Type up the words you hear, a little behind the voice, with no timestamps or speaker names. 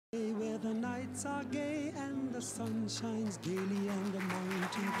Where the nights are gay and the sun shines daily on the mountain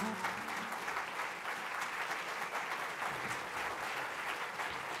top.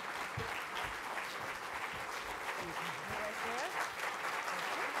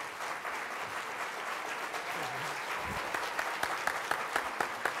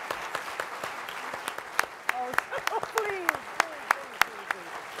 Please.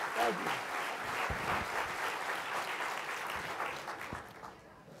 Thank you.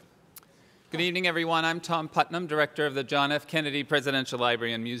 Good evening, everyone. I'm Tom Putnam, Director of the John F. Kennedy Presidential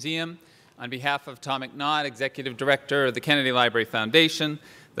Library and Museum. On behalf of Tom McNaught, Executive Director of the Kennedy Library Foundation,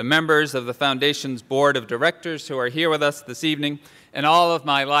 the members of the Foundation's Board of Directors who are here with us this evening, and all of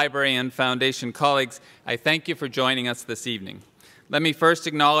my library and Foundation colleagues, I thank you for joining us this evening. Let me first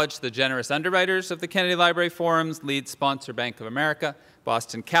acknowledge the generous underwriters of the Kennedy Library Forum's lead sponsor, Bank of America,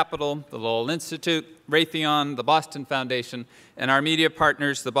 Boston Capital, the Lowell Institute, Raytheon, the Boston Foundation, and our media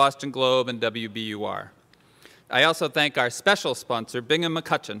partners, the Boston Globe and WBUR. I also thank our special sponsor, Bingham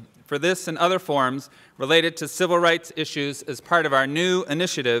McCutcheon, for this and other forums related to civil rights issues as part of our new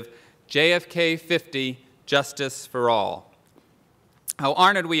initiative, JFK 50, Justice for All. How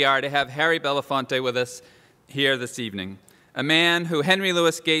honored we are to have Harry Belafonte with us here this evening, a man who Henry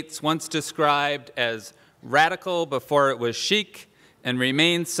Louis Gates once described as radical before it was chic and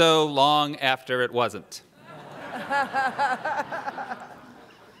remained so long after it wasn't.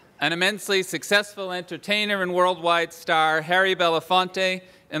 An immensely successful entertainer and worldwide star, Harry Belafonte,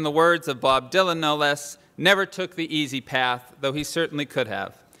 in the words of Bob Dylan no less, never took the easy path, though he certainly could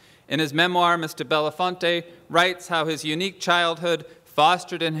have. In his memoir, Mr. Belafonte writes how his unique childhood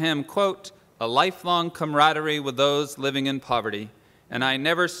fostered in him, quote, a lifelong camaraderie with those living in poverty, and I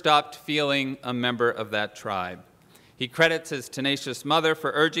never stopped feeling a member of that tribe. He credits his tenacious mother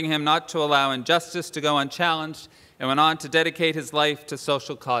for urging him not to allow injustice to go unchallenged and went on to dedicate his life to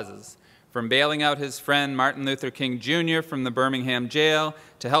social causes, from bailing out his friend Martin Luther King Jr. from the Birmingham jail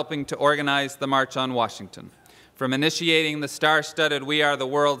to helping to organize the March on Washington, from initiating the star-studded We Are the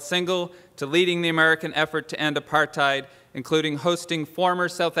World single to leading the American effort to end apartheid, including hosting former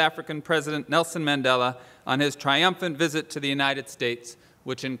South African President Nelson Mandela on his triumphant visit to the United States,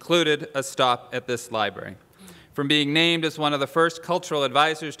 which included a stop at this library. From being named as one of the first cultural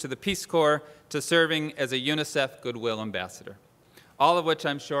advisors to the Peace Corps to serving as a UNICEF Goodwill Ambassador, all of which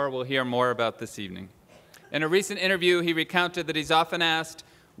I'm sure we'll hear more about this evening. In a recent interview, he recounted that he's often asked,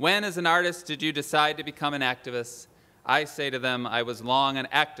 when as an artist did you decide to become an activist? I say to them, I was long an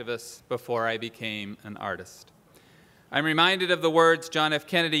activist before I became an artist. I'm reminded of the words John F.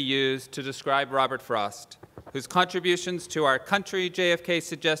 Kennedy used to describe Robert Frost, whose contributions to our country, JFK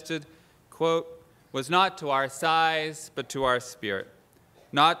suggested, quote, was not to our size, but to our spirit,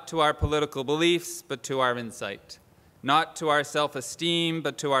 not to our political beliefs, but to our insight, not to our self-esteem,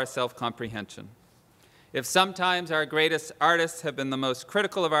 but to our self-comprehension. If sometimes our greatest artists have been the most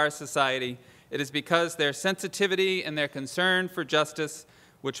critical of our society, it is because their sensitivity and their concern for justice,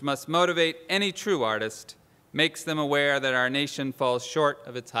 which must motivate any true artist, makes them aware that our nation falls short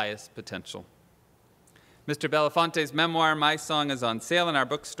of its highest potential. Mr. Belafonte's memoir, My Song, is on sale in our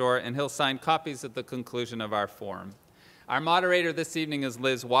bookstore, and he'll sign copies at the conclusion of our forum. Our moderator this evening is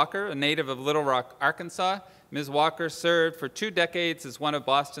Liz Walker, a native of Little Rock, Arkansas. Ms. Walker served for 2 decades as one of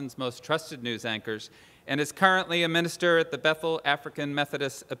Boston's most trusted news anchors and is currently a minister at the Bethel African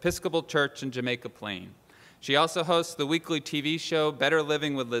Methodist Episcopal Church in Jamaica Plain. She also hosts the weekly TV show Better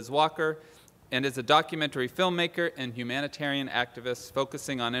Living with Liz Walker and is a documentary filmmaker and humanitarian activist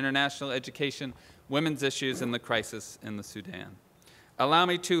focusing on international education, women's issues, and the crisis in the Sudan. Allow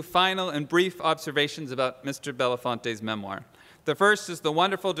me 2 final and brief observations about Mr. Belafonte's memoir. The first is the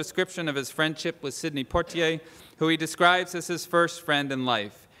wonderful description of his friendship with Sidney Poitier, who he describes as his first friend in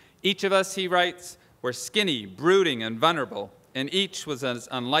life. Each of us, he writes, were skinny, brooding, and vulnerable, and each was as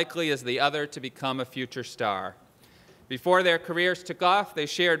unlikely as the other to become a future star. Before their careers took off, they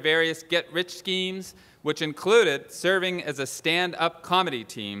shared various get-rich schemes, which included serving as a stand-up comedy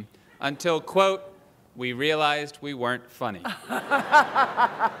team until, quote, we realized we weren't funny.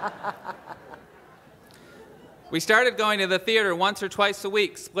 We started going to the theater once or twice a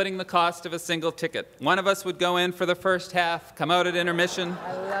week, splitting the cost of a single ticket. One of us would go in for the first half, come out at intermission,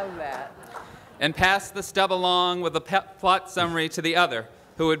 I love that. and pass the stub along with the plot summary to the other,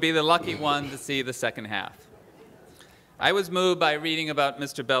 who would be the lucky one to see the second half. I was moved by reading about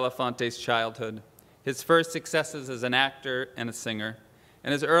Mr. Belafonte's childhood, his first successes as an actor and a singer,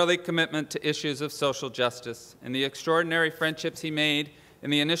 and his early commitment to issues of social justice, and the extraordinary friendships he made in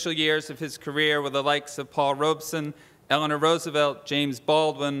the initial years of his career with the likes of Paul Robeson, Eleanor Roosevelt, James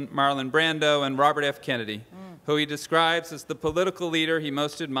Baldwin, Marlon Brando, and Robert F. Kennedy, who he describes as the political leader he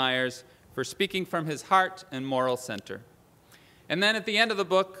most admires for speaking from his heart and moral center. And then at the end of the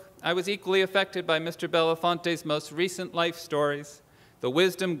book, I was equally affected by Mr. Belafonte's most recent life stories, the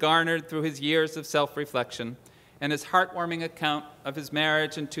wisdom garnered through his years of self-reflection, and his heartwarming account of his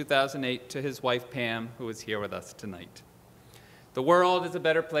marriage in 2008 to his wife, Pam, who is here with us tonight. The world is a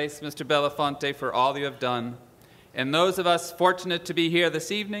better place, Mr. Belafonte, for all you have done. And those of us fortunate to be here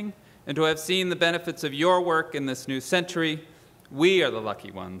this evening and to have seen the benefits of your work in this new century, we are the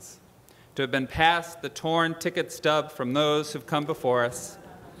lucky ones. To have been passed the torn ticket stub from those who've come before us,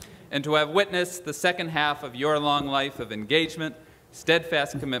 and to have witnessed the second half of your long life of engagement,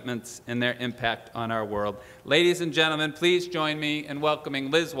 steadfast commitments, and their impact on our world. Ladies and gentlemen, please join me in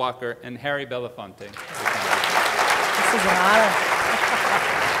welcoming Liz Walker and Harry Belafonte. This is an honor.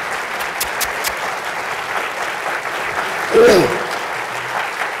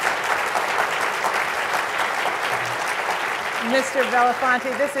 Mr.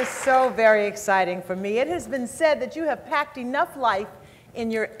 Belafonte, this is so very exciting for me. It has been said that you have packed enough life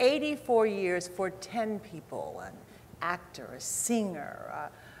in your 84 years for 10 people, an actor, a singer,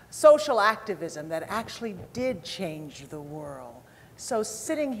 social activism that actually did change the world. So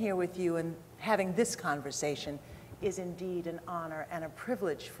sitting here with you and having this conversation is indeed an honor and a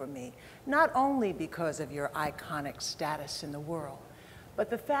privilege for me, not only because of your iconic status in the world, but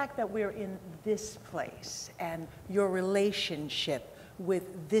the fact that we're in this place and your relationship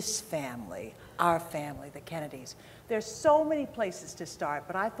with this family, our family, the Kennedys. There's so many places to start,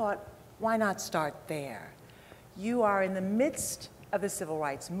 but I thought, why not start there? You are in the midst of the civil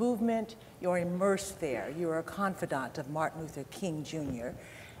rights movement. You're immersed there. You're a confidant of Martin Luther King Jr.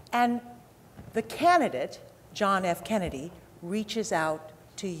 And the candidate, John F. Kennedy, reaches out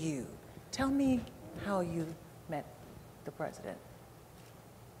to you. Tell me how you met the president.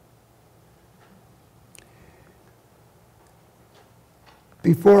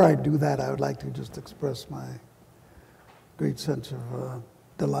 Before I do that, I would like to just express my great sense of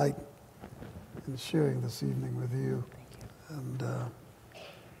delight in sharing this evening with you. And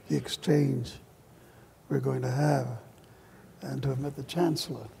the exchange we're going to have, and to have met the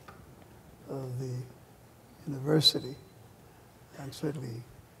Chancellor of the university, and certainly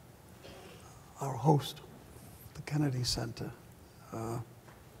our host, the Kennedy Center.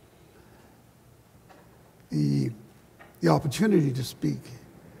 The opportunity to speak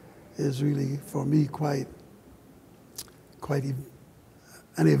is really, for me, quite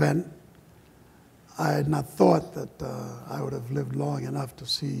an event. I had not thought that I would have lived long enough to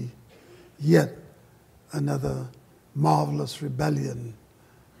see yet another marvelous rebellion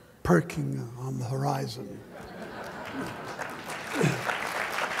perking on the horizon.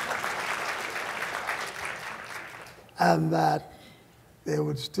 And that there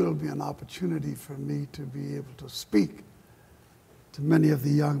would still be an opportunity for me to be able to speak to many of the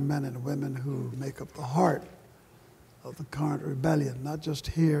young men and women who make up the heart of the current rebellion, not just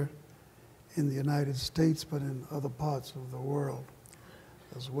here in the United States, but in other parts of the world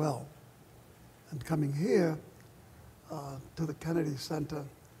as well. And coming here to the Kennedy Center,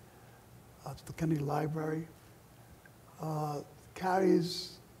 to the Kennedy Library,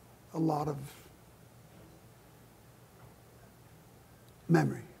 carries a lot of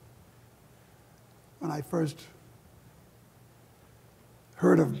memory. When I first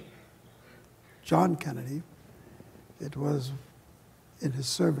heard of John Kennedy, it was in his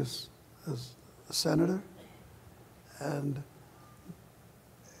service as a senator and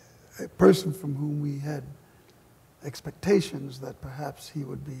a person from whom we had expectations that perhaps he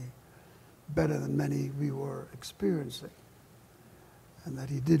would be better than many we were experiencing, and that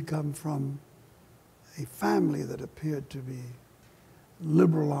he did come from a family that appeared to be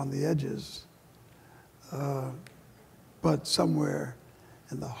liberal on the edges, but somewhere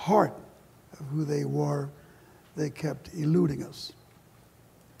in the heart of who they were, they kept eluding us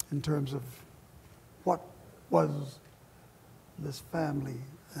in terms of what was this family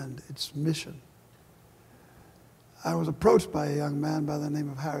and its mission. I was approached by a young man by the name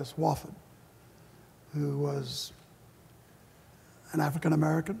of Harry Belafonte, who was an African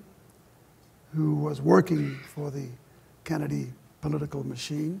American, who was working for the Kennedy political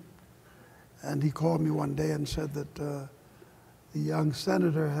machine. And he called me one day and said that the young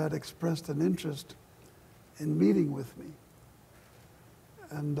senator had expressed an interest in meeting with me.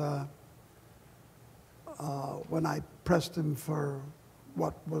 And when I pressed him for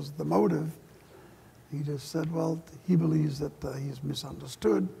what was the motive, he just said, well, he believes that he's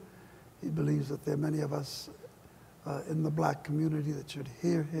misunderstood. He believes that there are many of us in the black community that should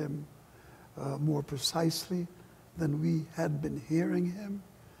hear him more precisely than we had been hearing him,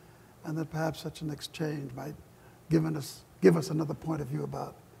 and that perhaps such an exchange might give us another point of view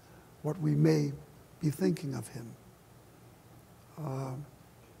about what we may be thinking of him.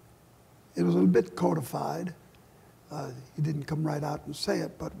 It was a bit codified. He didn't come right out and say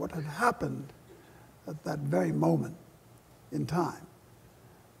it, but what had happened at that very moment in time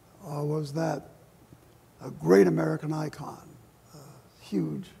was that a great American icon, a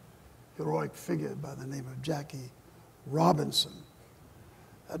huge, heroic figure by the name of Jackie Robinson,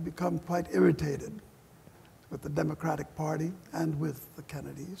 had become quite irritated with the Democratic Party and with the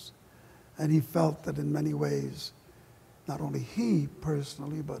Kennedys. And he felt that in many ways, not only he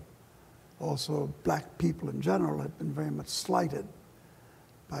personally, but also black people in general had been very much slighted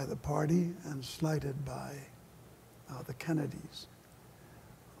by the party and slighted by the Kennedys.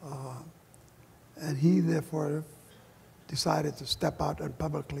 And he therefore decided to step out and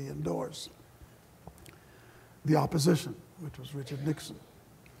publicly endorse the opposition, which was Richard Nixon.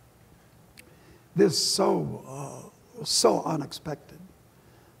 This was so unexpected,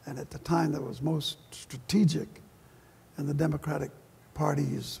 and at the time that was most strategic in the Democratic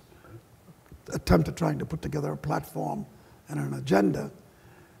Party's attempt at trying to put together a platform and an agenda,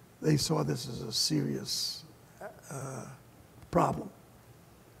 they saw this as a serious problem.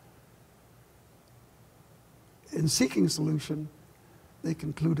 In seeking solution, they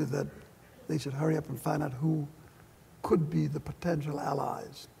concluded that they should hurry up and find out who could be the potential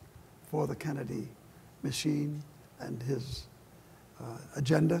allies for the Kennedy machine and his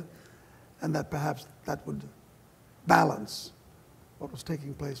agenda, and that perhaps that would balance what was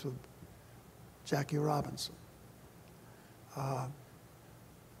taking place with Jackie Robinson. I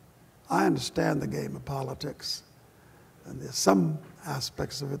understand the game of politics, and there's some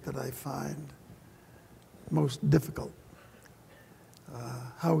aspects of it that I find most difficult.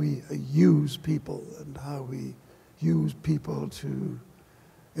 How we use people and how we use people to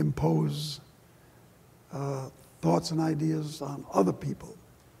impose thoughts and ideas on other people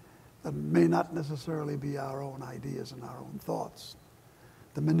that may not necessarily be our own ideas and our own thoughts.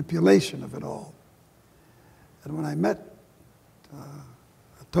 The manipulation of it all. And when I met,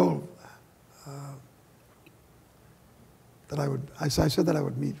 I told I said that I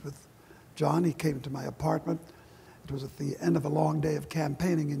would meet with John. He came to my apartment. It was at the end of a long day of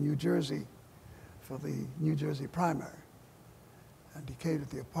campaigning in New Jersey for the New Jersey primary. And he came to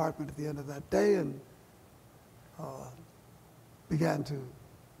the apartment at the end of that day and began to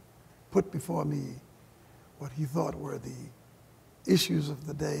put before me what he thought were the issues of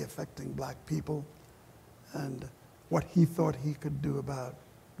the day affecting black people and what he thought he could do about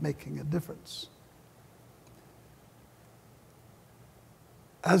making a difference.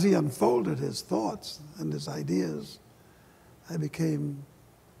 As he unfolded his thoughts and his ideas, I became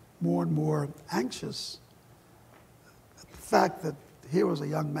more and more anxious at the fact that here was a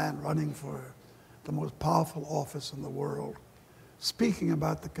young man running for the most powerful office in the world, speaking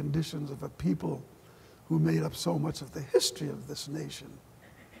about the conditions of a people who made up so much of the history of this nation,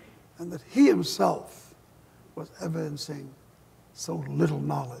 and that he himself was evidencing so little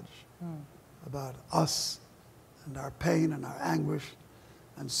knowledge about us and our pain and our anguish,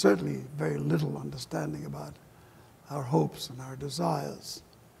 and certainly very little understanding about our hopes and our desires.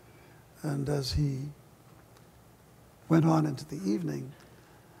 And as he went on into the evening,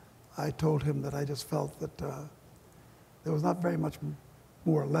 I told him that I just felt that there was not very much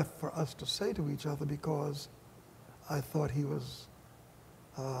more left for us to say to each other, because I thought he was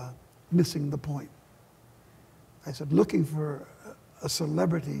missing the point. I said, looking for a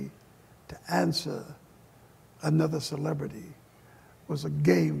celebrity to answer another celebrity was a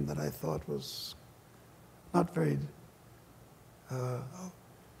game that I thought was not very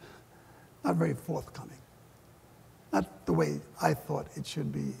forthcoming. Not the way I thought it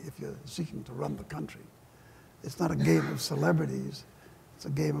should be if you're seeking to run the country. It's not a game of celebrities. It's a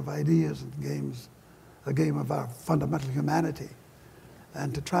game of ideas and a game of our fundamental humanity.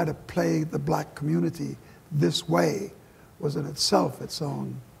 And to try to play the black community this way was in itself its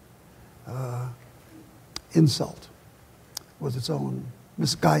own insult, was its own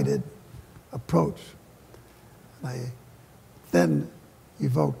misguided approach. And I then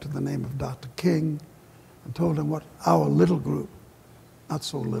evoked the name of Dr. King and told him what our little group, not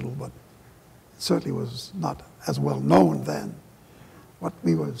so little, but certainly was not as well known then, what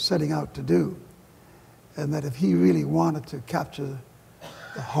we were setting out to do. And that if he really wanted to capture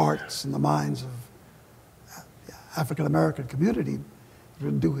the hearts and the minds of the African American community, it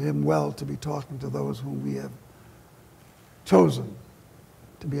would do him well to be talking to those whom we have chosen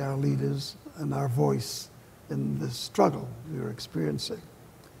to be our leaders and our voice in this struggle we were experiencing.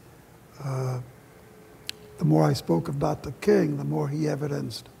 The more I spoke of Dr. King, the more he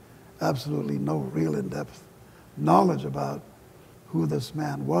evidenced absolutely no real in-depth knowledge about who this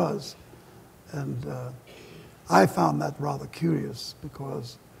man was. And I found that rather curious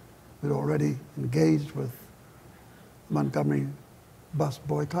because we'd already engaged with the Montgomery bus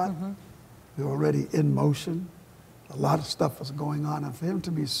boycott. Mm-hmm. We were already in motion. A lot of stuff was going on. And for him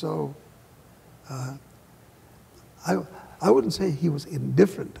to be so, I wouldn't say he was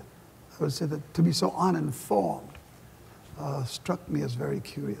indifferent. I would say that to be so uninformed struck me as very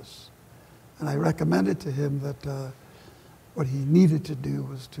curious. And I recommended to him that what he needed to do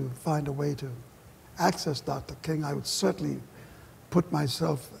was to find a way to access Dr. King. I would certainly put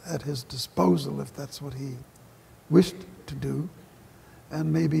myself at his disposal if that's what he wished to do.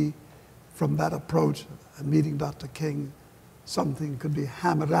 And maybe from that approach, meeting Dr. King, something could be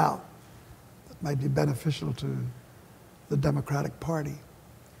hammered out that might be beneficial to the Democratic Party.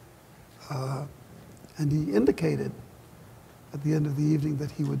 And he indicated at the end of the evening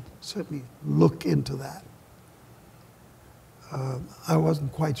that he would certainly look into that. I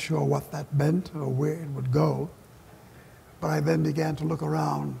wasn't quite sure what that meant or where it would go, but I then began to look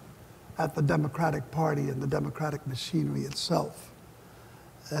around at the Democratic Party and the Democratic machinery itself,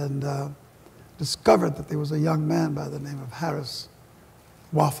 and discovered that there was a young man by the name of Harry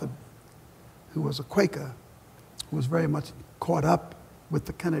Belafonte, who was a Quaker, who was very much caught up with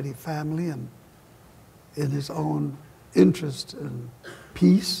the Kennedy family and in his own interest in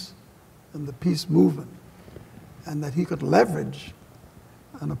peace and the peace movement, and that he could leverage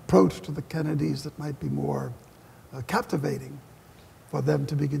an approach to the Kennedys that might be more captivating for them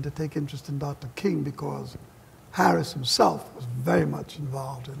to begin to take interest in Dr. King, because Harris himself was very much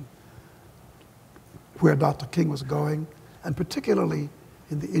involved in where Dr. King was going, and particularly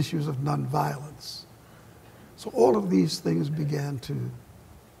in the issues of nonviolence. So all of these things began to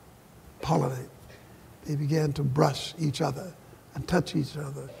pollinate. They began to brush each other and touch each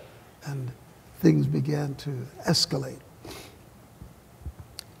other, and things began to escalate.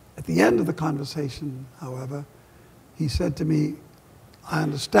 At the end of the conversation, however, he said to me, "I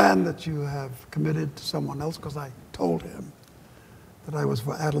understand that you have committed to someone else," because I told him that I was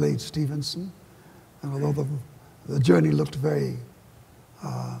for Adelaide Stevenson. And although the journey looked very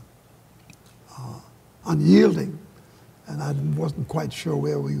unyielding, and I wasn't quite sure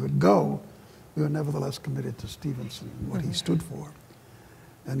where we would go, we were nevertheless committed to Stevenson and what he stood for.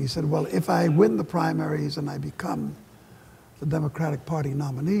 And he said, "Well, if I win the primaries and I become the Democratic Party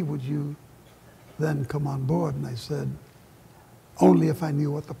nominee, would you then come on board?" And I said, only if I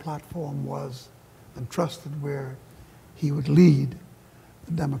knew what the platform was and trusted where he would lead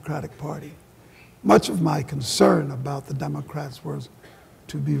the Democratic Party. Much of my concern about the Democrats was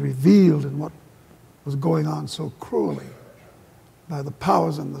to be revealed in what was going on so cruelly by the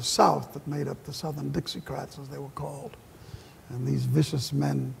powers in the South that made up the Southern Dixiecrats, as they were called, and these vicious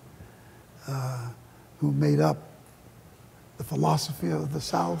men who made up the philosophy of the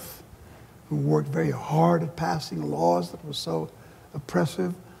South, who worked very hard at passing laws that were so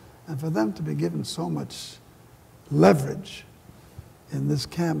oppressive, and for them to be given so much leverage in this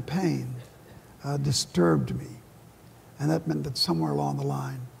campaign disturbed me. And that meant that somewhere along the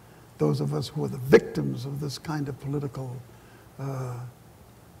line, those of us who were the victims of this kind of political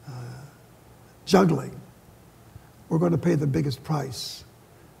juggling were going to pay the biggest price.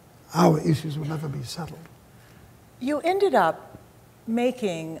 Our issues would never be settled. You ended up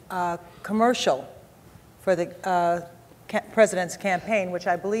making a commercial for the president's campaign, which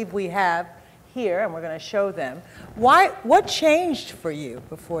I believe we have here, and we're going to show them. What changed for you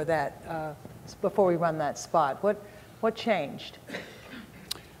before that? Before we run that spot, what changed?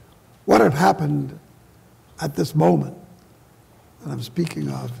 What had happened at this moment that I'm speaking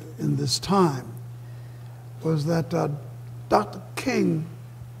of in this time was that Dr. King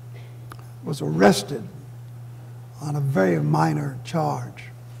was arrested on a very minor charge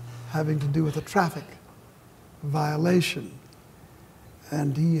having to do with a traffic violation.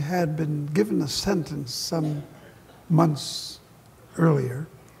 And he had been given a sentence some months earlier,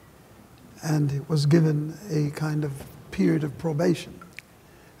 and was given a kind of period of probation.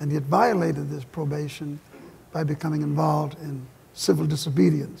 And he had violated this probation by becoming involved in civil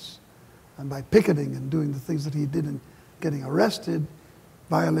disobedience, and by picketing and doing the things that he did in getting arrested,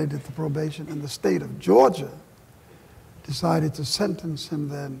 violated the probation, and the state of Georgia decided to sentence him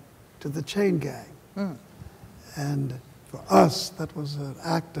then to the chain gang. Mm. And for us, that was an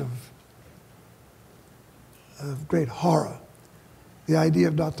act of great horror. The idea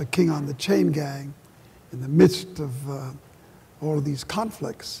of Dr. King on the chain gang in the midst of all of these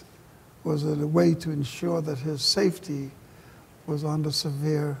conflicts was a way to ensure that his safety was under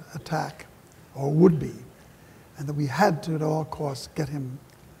severe attack, or would be, and that we had to, at all costs, get him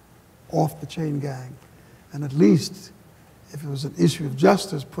off the chain gang. and at least, if it was an issue of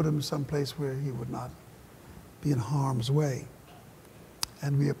justice, put him someplace where he would not be in harm's way.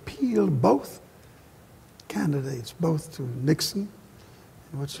 And we appealed both candidates, both to Nixon,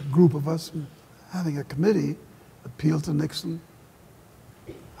 in which a group of us, having a committee, appealed to Nixon,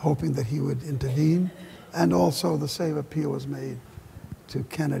 hoping that he would intervene, and also the same appeal was made to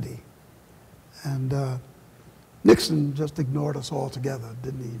Kennedy. And Nixon just ignored us altogether,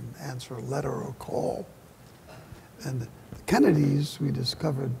 didn't even answer a letter or a call. And the Kennedys, we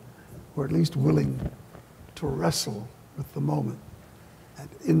discovered, were at least willing to wrestle with the moment. And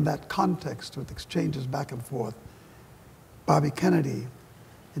in that context, with exchanges back and forth, Bobby Kennedy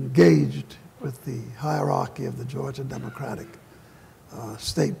engaged with the hierarchy of the Georgia Democratic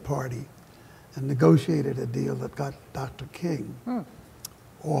State Party and negotiated a deal that got Dr. King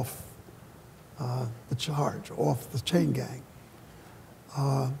off the charge, off the chain gang.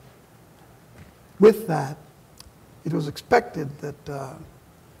 With that, it was expected that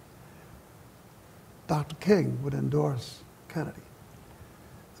Dr. King would endorse Kennedy.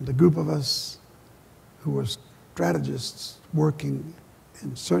 And the group of us who were strategists working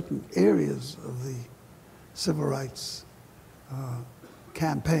in certain areas of the civil rights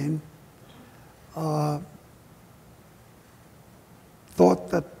campaign thought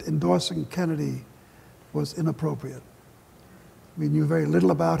that endorsing Kennedy was inappropriate. We knew very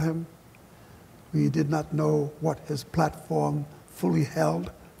little about him. We did not know what his platform fully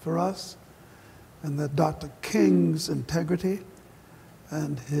held for us, and that Dr. King's integrity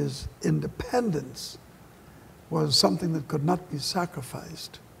and his independence was something that could not be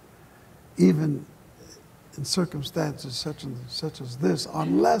sacrificed, even in circumstances such as this,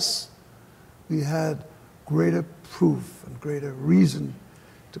 unless we had greater proof and greater reason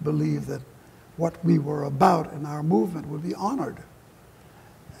to believe that what we were about in our movement would be honored.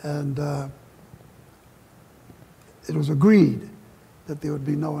 And it was agreed that there would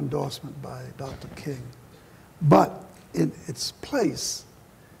be no endorsement by Dr. King. But in its place,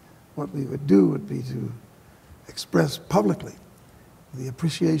 what we would do would be to express publicly the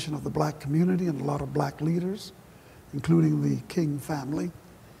appreciation of the black community and a lot of black leaders, including the King family.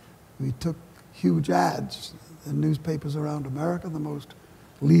 We took huge ads in newspapers around America, the most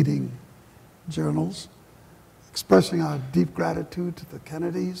leading journals, expressing our deep gratitude to the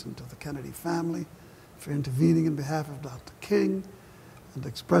Kennedys and to the Kennedy family for intervening in behalf of Dr. King, and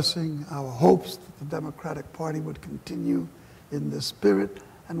expressing our hopes that the Democratic Party would continue in this spirit,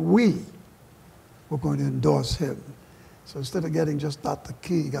 and we were going to endorse him. So instead of getting just Dr.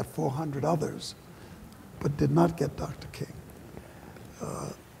 King, he got 400 others, but did not get Dr. King.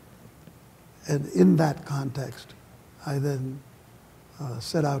 And in that context, I then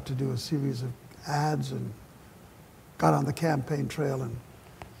set out to do a series of ads and got on the campaign trail and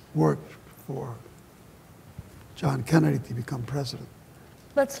worked for John Kennedy to become president.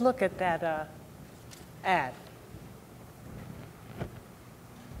 Let's look at that ad.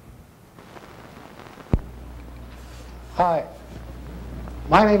 Hi,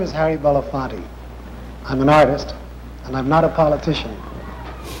 my name is Harry Belafonte. I'm an artist, and I'm not a politician.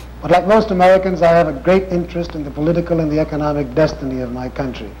 But like most Americans, I have a great interest in the political and the economic destiny of my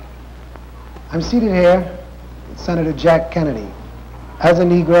country. I'm seated here with Senator Jack Kennedy. As a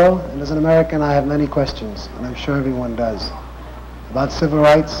Negro and as an American, I have many questions, and I'm sure everyone does, about civil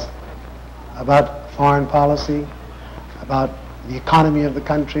rights, about foreign policy, about the economy of the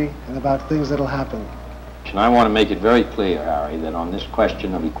country, and about things that'll happen. And I want to make it very clear, Harry, that on this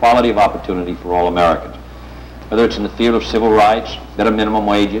question of equality of opportunity for all Americans, whether it's in the field of civil rights, better minimum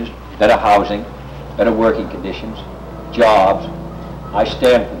wages, better housing, better working conditions, jobs, I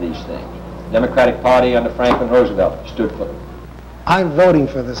stand for these things. The Democratic Party under Franklin Roosevelt stood for them. I'm voting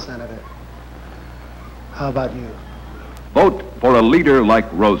for this, Senator. How about you? Vote for a leader like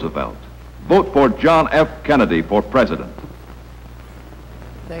Roosevelt. Vote for John F. Kennedy for president.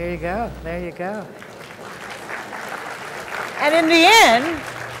 There you go. There you go. And in the end,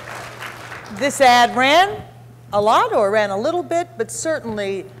 this ad ran a lot or ran a little bit, but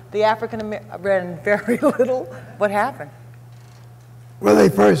certainly the African American ran very little. What happened? Well, they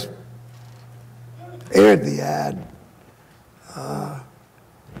first aired the ad.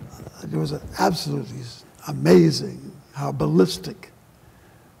 It was absolutely amazing how ballistic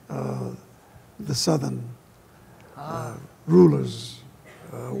the Southern rulers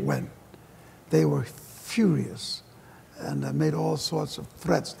went. They were furious and made all sorts of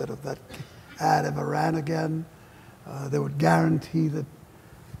threats that if that ad ever ran again, they would guarantee that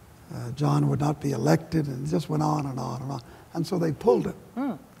John would not be elected, and it just went on and on and on. And so they pulled it,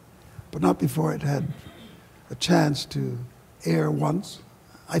 but not before it had a chance to air once.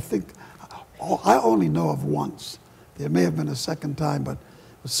 I think I only know of once. There may have been a second time, but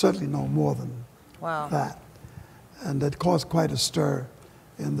it was certainly no more than Wow. that. And it caused quite a stir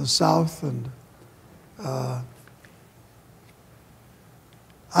in the South. And I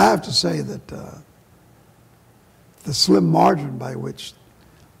have to say that the slim margin by which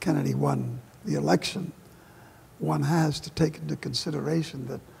Kennedy won the election, one has to take into consideration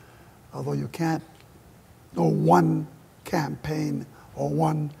that although you can't, no one campaign or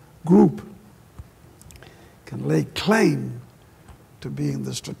one group can lay claim to being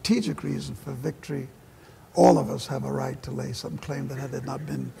the strategic reason for victory, all of us have a right to lay some claim that had it not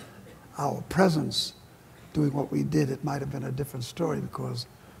been our presence doing what we did, it might have been a different story because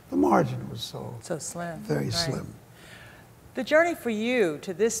the margin was so slim. very Right. slim. The journey for you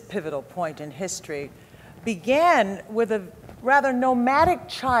to this pivotal point in history began with a rather nomadic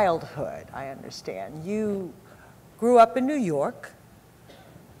childhood, I understand. You grew up in New York,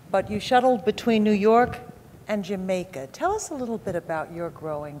 but you shuttled between New York and Jamaica. Tell us a little bit about your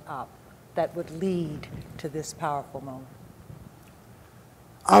growing up that would lead to this powerful moment.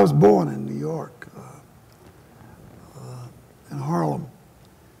 I was born in New York, in Harlem,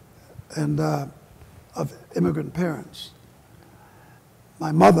 and of immigrant parents.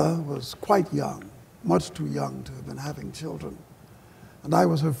 My mother was quite young, much too young to have been having children, and I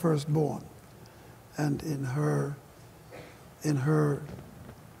was her firstborn. And in her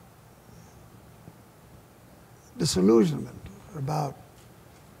disillusionment about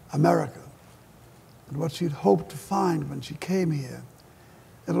America and what she'd hoped to find when she came here,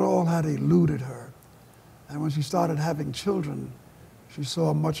 it all had eluded her. And when she started having children, she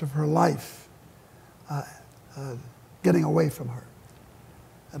saw much of her life getting away from her.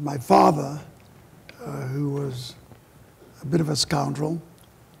 And my father, who was a bit of a scoundrel,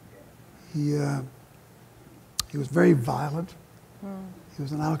 he was very violent. He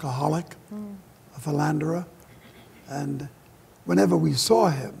was an alcoholic, a philanderer. And whenever we saw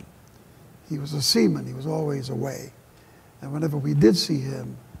him, he was a seaman, he was always away. And whenever we did see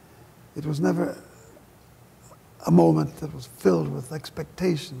him, it was never a moment that was filled with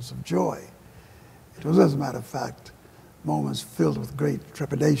expectations of joy. It was, as a matter of fact, moments filled with great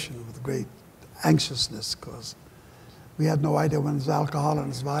trepidation, with great anxiousness, because we had no idea when his alcohol and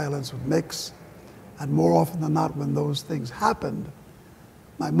his violence would mix. And more often than not, when those things happened,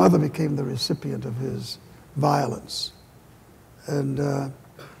 my mother became the recipient of his violence. And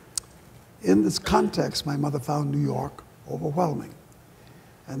in this context, my mother found New York overwhelming,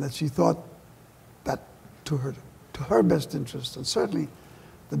 and that she thought that to her best interest, and certainly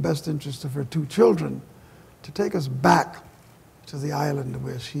the best interest of her two children, to take us back to the island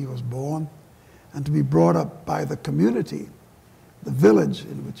where she was born and to be brought up by the community, the village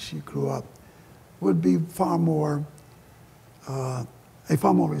in which she grew up, would be a far more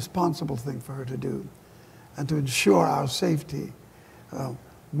responsible thing for her to do, and to ensure our safety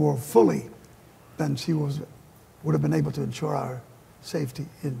more fully than she would have been able to ensure our safety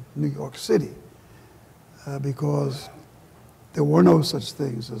in New York City, because there were no such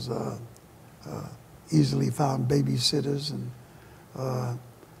things as easily found babysitters, and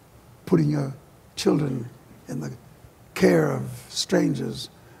putting your children in the care of strangers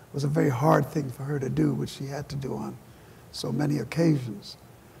was a very hard thing for her to do, which she had to do on so many occasions.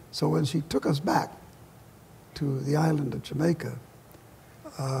 So when she took us back to the island of Jamaica,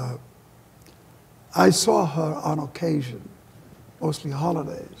 I saw her on occasion, mostly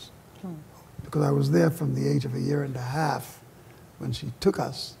holidays, because I was there from the age of 1.5 years when she took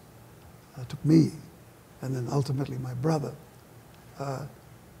us, took me, and then ultimately my brother.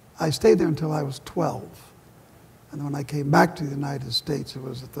 I stayed there until I was 12. And when I came back to the United States, it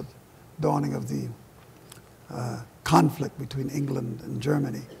was at the dawning of the conflict between England and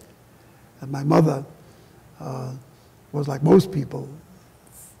Germany. And my mother was, like most people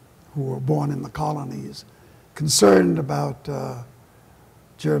who were born in the colonies, concerned about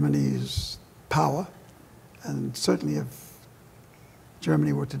Germany's power. And certainly if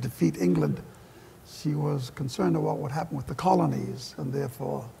Germany were to defeat England, she was concerned about what would happen with the colonies, and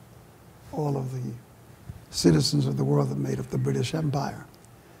therefore all of the citizens of the world that made up the British Empire.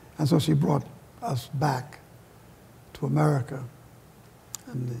 And so she brought us back to America.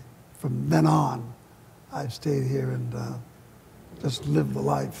 And from then on, I stayed here and just lived the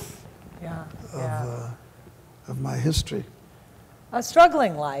life of my history. A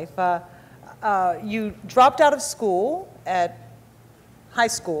struggling life. You dropped out of school at high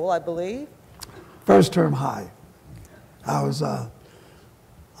school, I believe. First term high. I was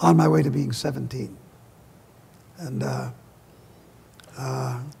on my way to being 17. And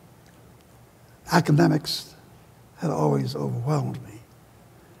academics had always overwhelmed me.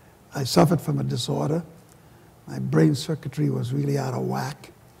 I suffered from a disorder. My brain circuitry was really out of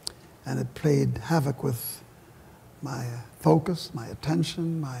whack, and it played havoc with my focus, my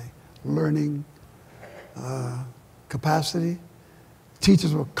attention, my learning capacity.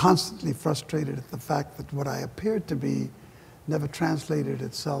 Teachers were constantly frustrated at the fact that what I appeared to be never translated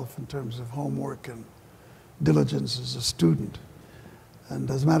itself in terms of homework and diligence as a student. And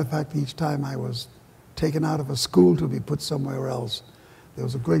as a matter of fact, each time I was taken out of a school to be put somewhere else, there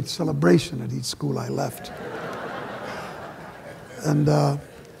was a great celebration at each school I left. And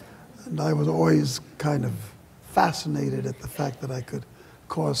I was always kind of fascinated at the fact that I could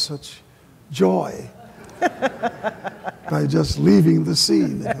cause such joy by just leaving the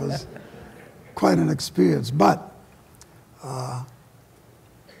scene. It was quite an experience. But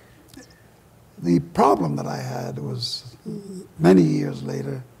the problem that I had was many years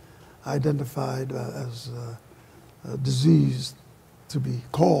later identified as a disease to be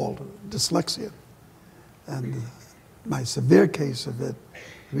called dyslexia. And my severe case of it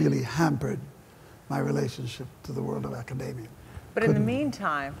really hampered my relationship to the world of academia. But in the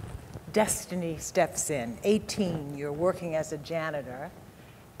meantime, destiny steps in. 18, you're working as a janitor,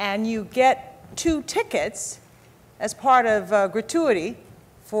 and you get 2 tickets as part of gratuity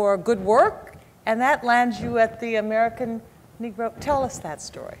for good work, and that lands you at the American Negro. Tell us that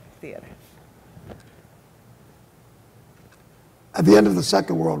story, Theodore. At the end of the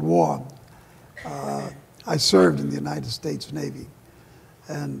Second World War, I served in the United States Navy.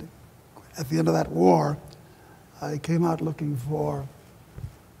 And at the end of that war, I came out looking for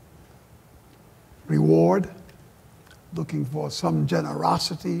reward, looking for some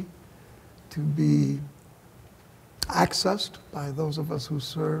generosity to be accessed by those of us who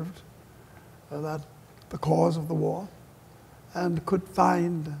served the cause of the war, and could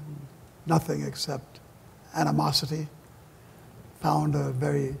find nothing except animosity, found a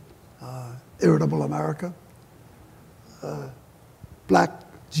very irritable America. Black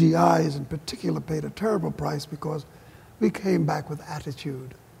GIs in particular paid a terrible price because we came back with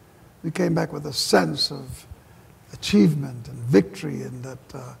attitude. We came back with a sense of achievement and victory, and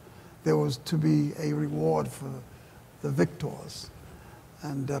that there was to be a reward for the victors.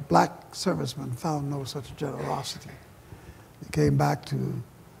 And black servicemen found no such generosity. They came back to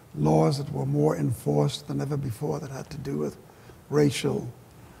laws that were more enforced than ever before that had to do with racial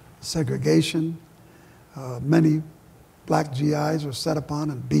segregation. Many black GIs were set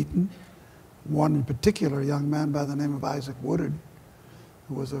upon and beaten. One in particular, a young man by the name of Isaac Woodard,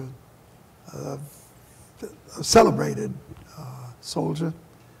 who was a celebrated soldier,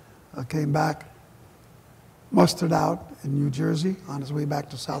 came back, mustered out in New Jersey on his way back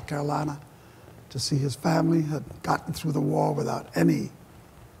to South Carolina to see his family, had gotten through the war without any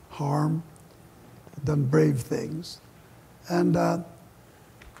harm, had done brave things. And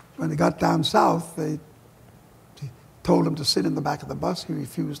when he got down south, they told him to sit in the back of the bus. He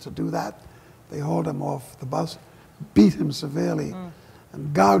refused to do that. They hauled him off the bus, beat him severely,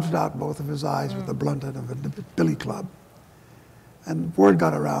 and gouged out both of his eyes with the blunt end of a billy club. And word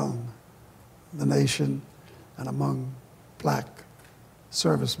got around the nation and among black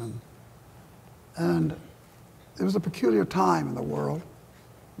servicemen. And it was a peculiar time in the world,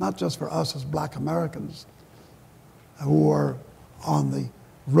 not just for us as black Americans who were on the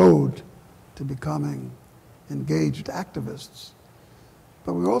road to becoming engaged activists,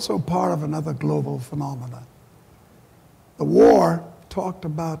 but we were also part of another global phenomenon. The war talked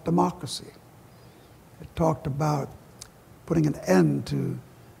about democracy. It talked about putting an end to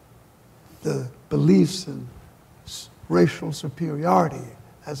the beliefs in racial superiority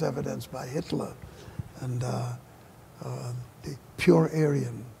as evidenced by Hitler and the pure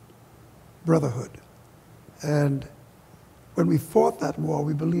Aryan brotherhood. And when we fought that war,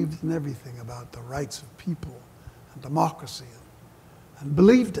 we believed in everything about the rights of people and democracy, and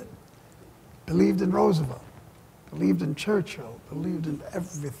believed it. Believed in Roosevelt, believed in Churchill, believed in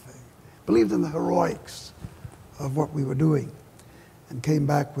everything, believed in the heroics of what we were doing, and came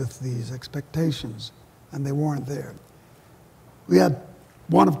back with these expectations, and they weren't there. We had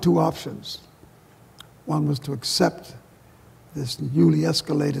one of 2 options. One was to accept this newly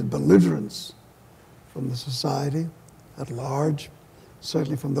escalated belligerence from the society at large,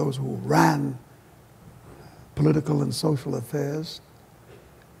 certainly from those who ran political and social affairs,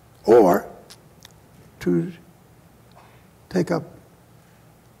 or to take up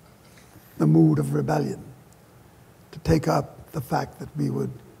the mood of rebellion, to take up the fact that we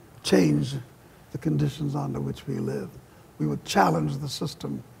would change the conditions under which we live. We would challenge the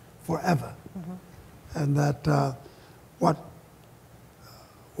system forever. And that what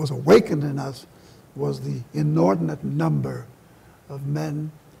was awakened in us was the inordinate number of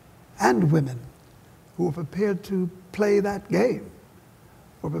men and women who were prepared to play that game,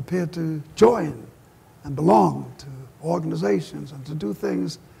 were prepared to join and belong to organizations and to do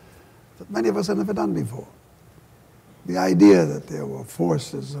things that many of us had never done before. The idea that there were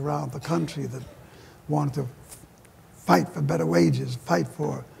forces around the country that wanted to fight for better wages, fight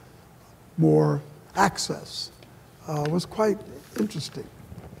for more access, was quite interesting.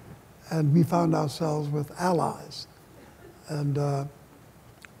 And we found ourselves with allies. And the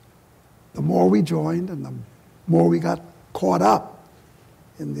more we joined and the more we got caught up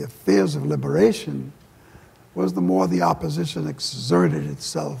in the affairs of liberation, was the more the opposition exerted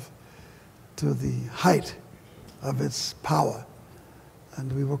itself to the height of its power.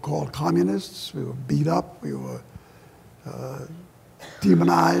 And we were called communists, we were beat up, we were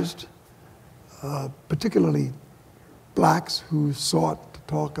demonized, particularly blacks who sought to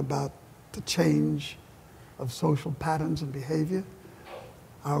talk about the change of social patterns and behavior.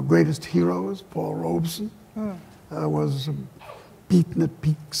 Our greatest heroes, Paul Robeson, was beaten at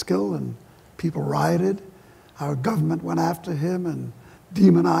peak skill and people rioted. Our government went after him and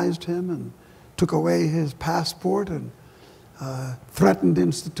demonized him and took away his passport and threatened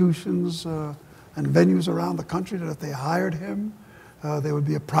institutions and venues around the country that if they hired him, there would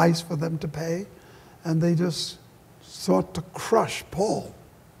be a price for them to pay. And they just sought to crush Paul.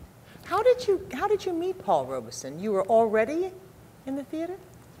 How did you meet Paul Robeson? You were already in the theater?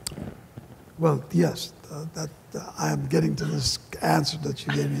 Well, yes, I am getting to this answer that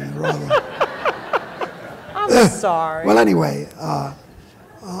you gave me rather. I'm sorry. Well, anyway,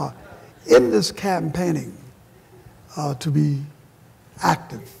 in this campaigning to be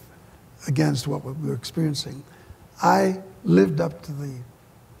active against what we were experiencing, I lived up to the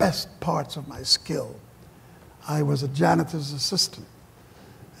best parts of my skill. I was a janitor's assistant,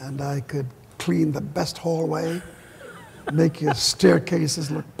 and I could clean the best hallway, make your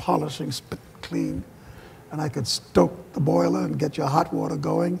staircases look polishing, spit clean, and I could stoke the boiler and get your hot water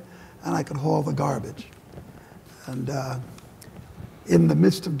going, and I could haul the garbage. And in the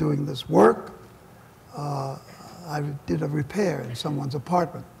midst of doing this work, I did a repair in someone's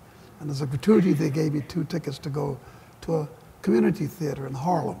apartment. And as a gratuity, they gave me 2 tickets to go to a community theater in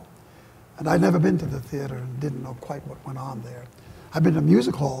Harlem. And I'd never been to the theater and didn't know quite what went on there. I've been to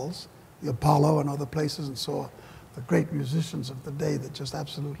music halls, the Apollo and other places, and saw the great musicians of the day that just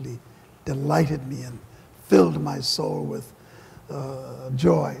absolutely delighted me and filled my soul with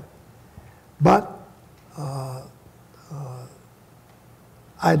joy. But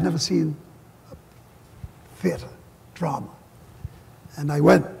I had never seen a theater drama. And I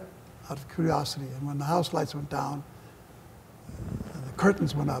went out of curiosity, and when the house lights went down and the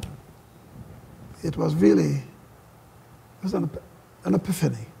curtains went up, it was really, an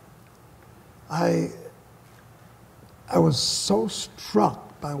epiphany. I was so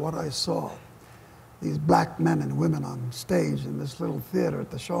struck by what I saw. These black men and women on stage in this little theater at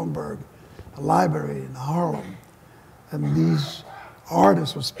the Schoenberg, a library in Harlem. And these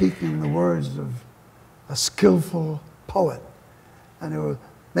artists were speaking in the words of a skillful poet. And they were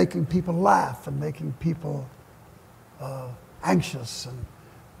making people laugh and making people anxious and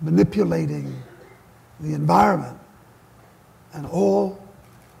manipulating the environment. And all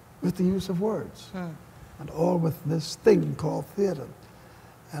with the use of words. And all with this thing called theater.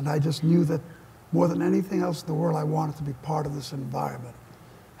 And I just knew that more than anything else in the world, I wanted to be part of this environment.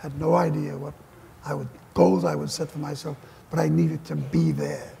 Had no idea what goals I would set for myself, but I needed to be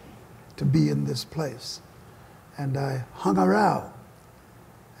there, to be in this place. And I hung around,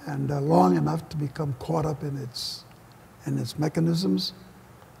 and long enough to become caught up in its mechanisms.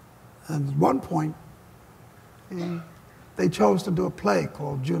 And at one point, they chose to do a play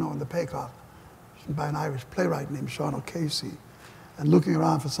called Juno and the Paycock, by an Irish playwright named Sean O'Casey. And looking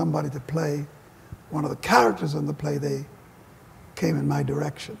around for somebody to play one of the characters in the play, they came in my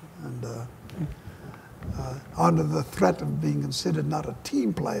direction. And under the threat of being considered not a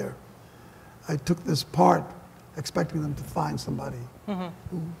team player, I took this part expecting them to find somebody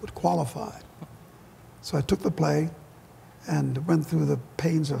who would qualify. So I took the play and went through the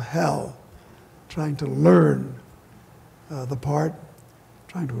pains of hell trying to learn the part,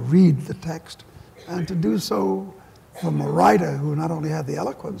 trying to read the text, and to do so from a writer who not only had the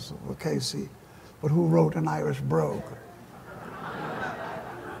eloquence of O'Casey, but who wrote an Irish brogue.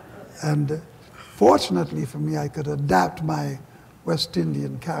 And fortunately for me, I could adapt my West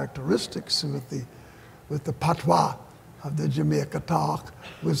Indian characteristics with the patois of the Jamaica talk,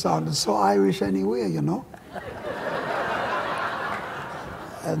 which sounded so Irish anyway, you know.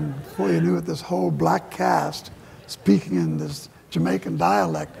 And before you knew it, this whole black cast speaking in this Jamaican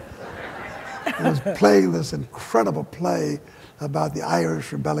dialect was playing this incredible play about the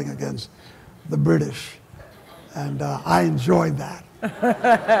Irish rebelling against the British. And I enjoyed that.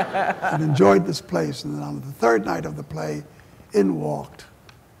 And enjoyed this place. And then on the third night of the play, in walked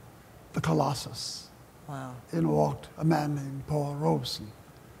the Colossus. Wow. In walked a man named Paul Robeson.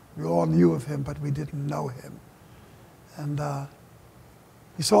 We all knew of him, but we didn't know him. And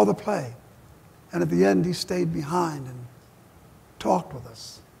he saw the play. And at the end, he stayed behind and talked with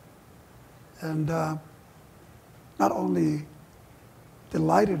us. And not only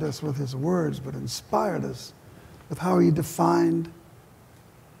delighted us with his words, but inspired us with how he defined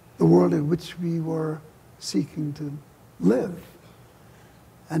the world in which we were seeking to live.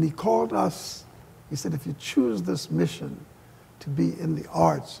 And he called us, he said, if you choose this mission to be in the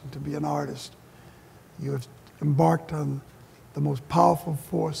arts and to be an artist, you have embarked on the most powerful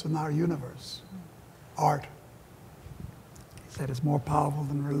force in our universe, art. He said it's more powerful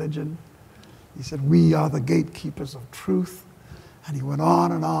than religion. He said, we are the gatekeepers of truth. And he went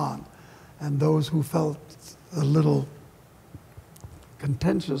on and on. And those who felt a little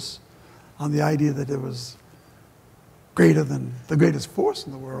contentious on the idea that it was greater than the greatest force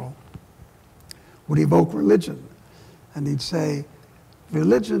in the world would evoke religion. And he'd say,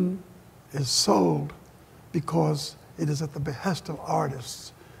 religion is sold because it is at the behest of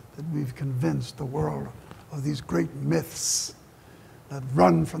artists that we've convinced the world of these great myths that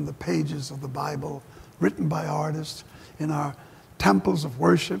run from the pages of the Bible, written by artists in our temples of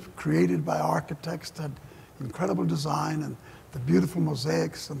worship, created by architects that had incredible design and the beautiful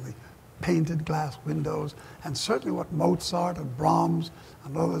mosaics and the painted glass windows, and certainly what Mozart and Brahms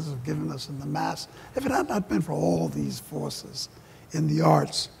and others have given us in the Mass. If it had not been for all these forces in the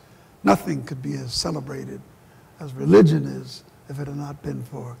arts, nothing could be as celebrated as religion is if it had not been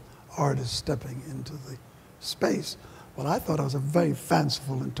for artists stepping into the space. Well, I thought it was a very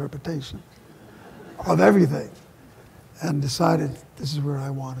fanciful interpretation of everything, and decided this is where I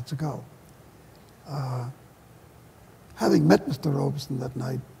wanted to go. Having met Mr. Robeson that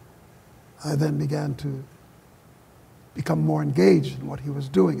night, I then began to become more engaged in what he was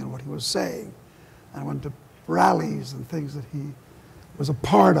doing and what he was saying. I went to rallies and things that he was a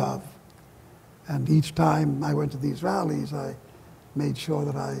part of. And each time I went to these rallies, I made sure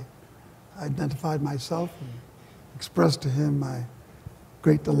that I identified myself and expressed to him my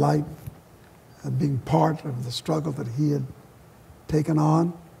great delight at being part of the struggle that he had taken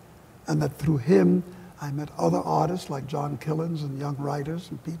on, and that through him I met other artists like John Killens and young writers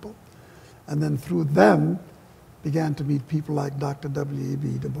and people. And then through them, began to meet people like Dr.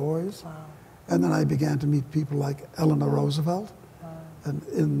 W.E.B. Du Bois. Wow. And then I began to meet people like Eleanor Roosevelt. Wow. And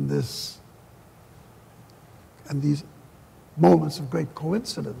in these moments of great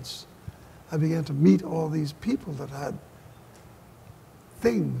coincidence, I began to meet all these people that had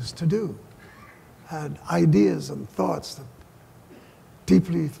things to do, had ideas and thoughts that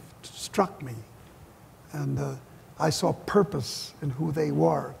deeply struck me. And I saw purpose in who they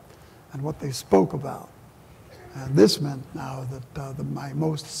were and what they spoke about. And this meant now that my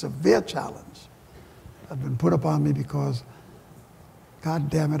most severe challenge had been put upon me because, God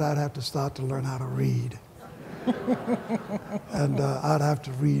damn it, I'd have to start to learn how to read. And I'd have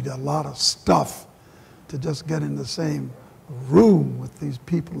to read a lot of stuff to just get in the same room with these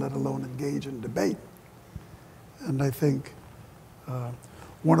people, let alone engage in debate. And I think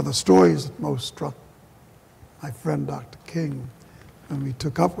one of the stories that most struck my friend Dr. King when we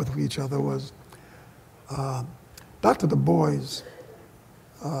took up with each other was Dr. Du Bois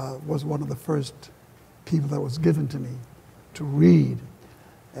was one of the first people that was given to me to read.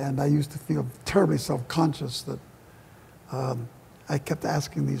 And I used to feel terribly self-conscious that I kept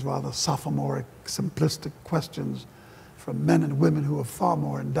asking these rather sophomoric, simplistic questions from men and women who were far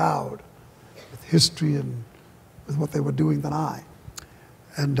more endowed with history and with what they were doing than I.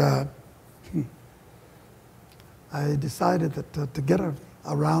 And I decided that to get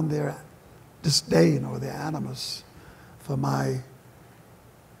around their disdain or their animus for my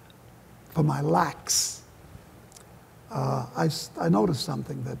lacks, I noticed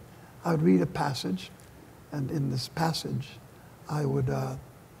something, that I would read a passage, and in this passage I would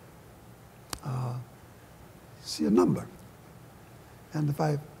see a number. And if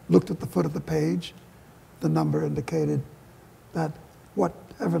I looked at the foot of the page, the number indicated that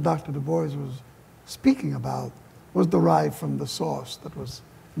whatever Dr. Du Bois was speaking about was derived from the source that was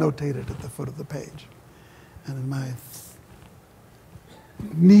notated at the foot of the page. And in my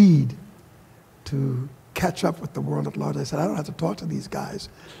need to catch up with the world at large, I said, I don't have to talk to these guys.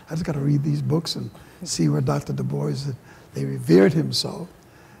 I just got to read these books and see where Dr. Du Bois, they revered him so.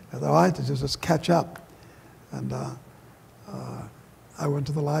 And I had to just catch up. And I went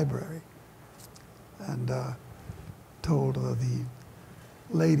to the library. And told the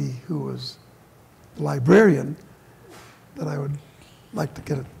lady who was the librarian that I would like to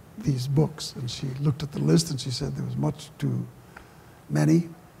get these books. And she looked at the list and she said there was much too many,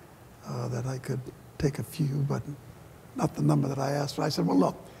 that I could take a few, but not the number that I asked for. I said, well,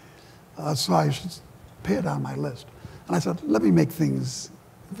 look, so I should pare down my list. And I said, let me make things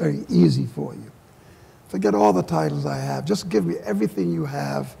very easy for you. Forget all the titles I have. Just give me everything you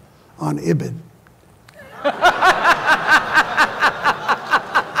have on Ibid.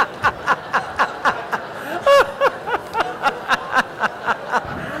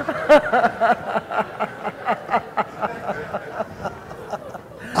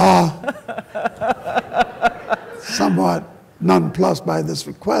 Somewhat nonplussed by this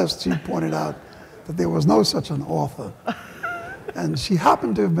request, she pointed out that there was no such an author. And she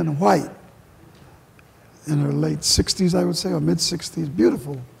happened to have been white in her late 60s, I would say, or mid-60s,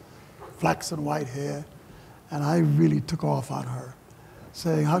 beautiful flaxen white hair. And I really took off on her,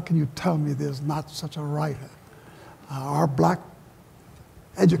 saying, how can you tell me there's not such a writer? Our black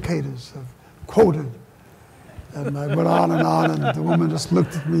educators have quoted. And I went on, and the woman just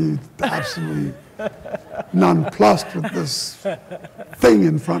looked at me absolutely nonplussed with this thing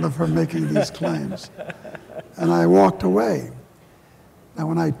in front of her making these claims. And I walked away. Now,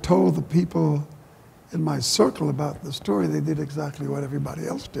 when I told the people in my circle about the story, they did exactly what everybody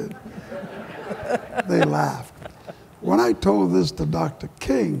else did. They laughed. When I told this to Dr.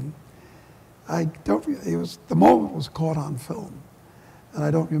 King, the moment was caught on film. And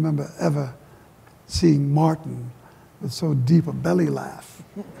I don't remember ever seeing Martin with so deep a belly laugh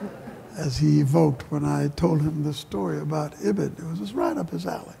as he evoked when I told him this story about Ibid. It was just right up his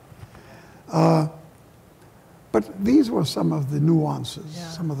alley. But these were some of the nuances,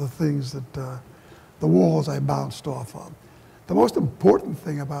 some of the things that, the walls I bounced off of. The most important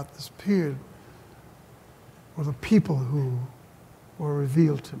thing about this period were the people who were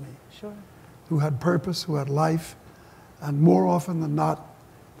revealed to me, who had purpose, who had life, and more often than not,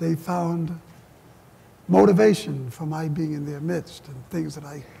 they found motivation for my being in their midst and things that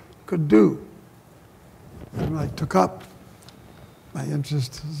I could do. And when I took up my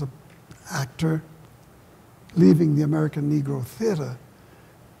interest as an actor, leaving the American Negro Theater,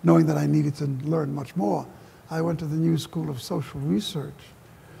 knowing that I needed to learn much more, I went to the New School of Social Research.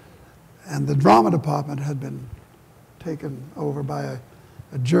 And the drama department had been taken over by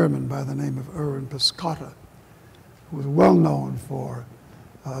a German by the name of Erwin Piscotta, who was well known for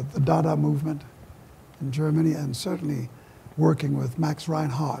the Dada movement in Germany, and certainly working with Max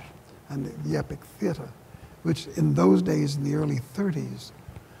Reinhardt and the Epic Theater, which in those days, in the early 30s,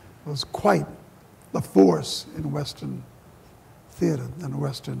 was quite the force in Western theater and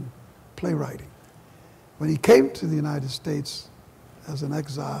Western playwriting. When he came to the United States as an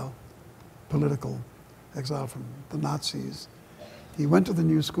exile, political exile from the Nazis, he went to the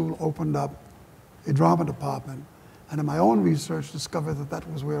New School, opened up a drama department, and in my own research discovered that that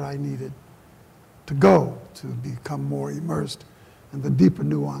was where I needed to go to become more immersed in the deeper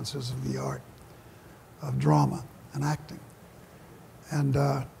nuances of the art of drama and acting. And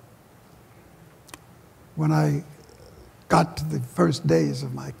when I got to the first days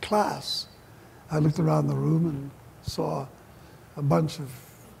of my class, I looked around the room and saw a bunch of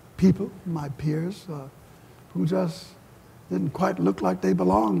people, my peers, who just didn't quite look like they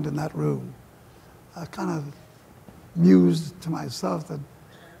belonged in that room. I kind of mused to myself that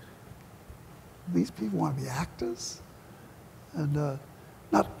these people want to be actors, and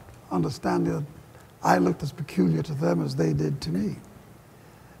not understanding that I looked as peculiar to them as they did to me.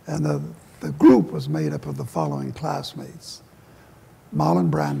 And the group was made up of the following classmates: Marlon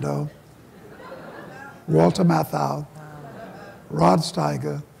Brando, Walter Matthau, Rod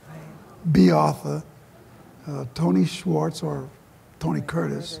Steiger, B. Arthur, Tony Schwartz, or Tony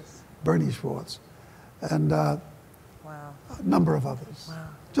Curtis, Bernie Schwartz, and a number of others,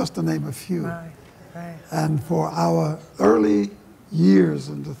 just to name a few. And for our early years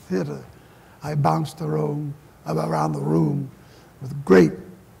in the theater, I bounced around the room with great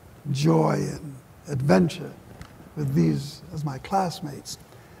joy and adventure with these as my classmates,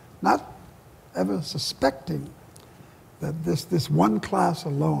 not ever suspecting that this one class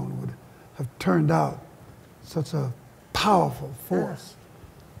alone would have turned out such a powerful force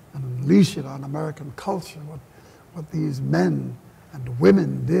and unleash it on American culture, what these men and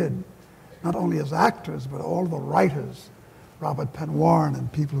women did, not only as actors, but all the writers, Robert Penn Warren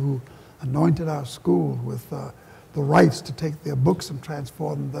and people who anointed our school with the rights to take their books and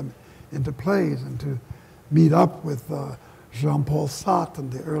transform them into plays, and to meet up with Jean-Paul Sartre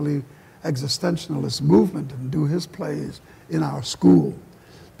and the early existentialist movement and do his plays in our school,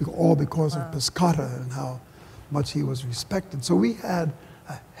 all because of Piscotta and how much he was respected. So we had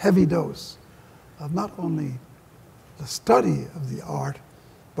a heavy dose of not only the study of the art,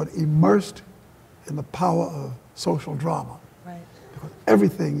 but immersed in the power of social drama. Right. Because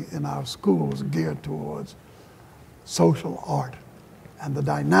everything in our school was geared towards social art and the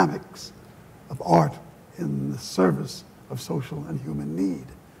dynamics of art in the service of social and human need.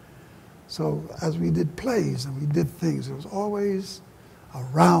 So as we did plays and we did things, it was always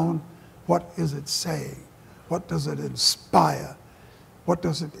around what is it saying? What does it inspire? What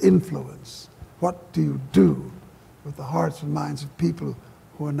does it influence? What do you do with the hearts and minds of people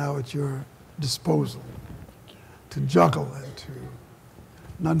who are now at your disposal to juggle and to...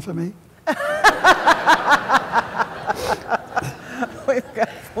 None for me? We've got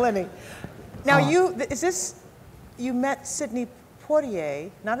plenty. Now, you met Sidney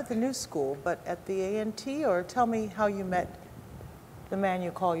Poitier, not at the New School, but at the A&T, or tell me how you met the man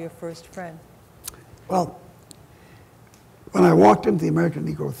you call your first friend. Well, when I walked into the American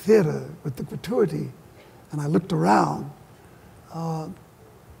Negro Theater with the gratuity and I looked around,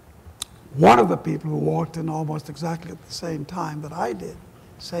 one of the people who walked in almost exactly at the same time that I did,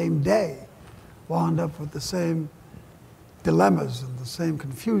 same day, wound up with the same dilemmas and the same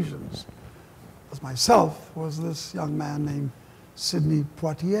confusions as myself, was this young man named Sidney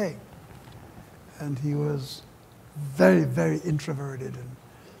Poitier. And he was very, very introverted and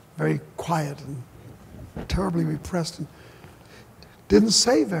very quiet and terribly repressed and didn't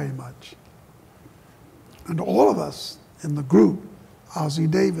say very much. And all of us in the group, Ozzie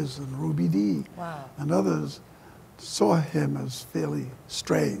Davis and Ruby Dee and others, saw him as fairly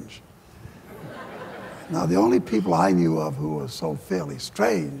strange. Now, the only people I knew of who were so fairly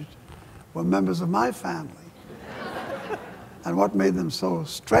strange were members of my family. And what made them so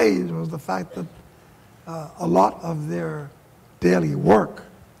strange was the fact that a lot of their daily work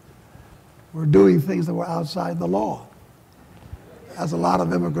were doing things that were outside the law. As a lot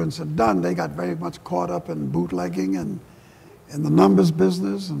of immigrants had done, they got very much caught up in bootlegging and in the numbers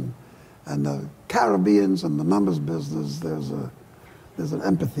business, and the Caribbeans and the numbers business, there's an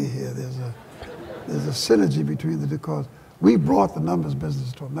empathy here. There's a synergy between the two, because we brought the numbers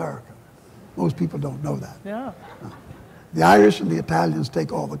business to America. Most people don't know that. Yeah. No. The Irish and the Italians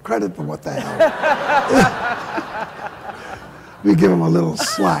take all the credit for what they have. We give them a little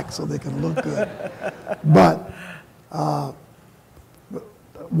slack so they can look good. But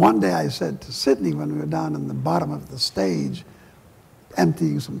one day I said to Sidney, when we were down in the bottom of the stage,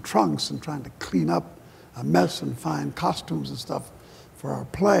 emptying some trunks and trying to clean up a mess and find costumes and stuff for our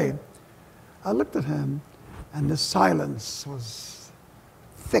play, I looked at him, and the silence was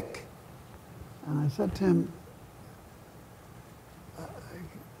thick. And I said to him,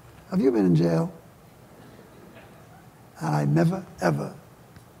 have you been in jail? And I never, ever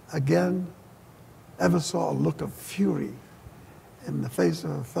again, ever saw a look of fury in the face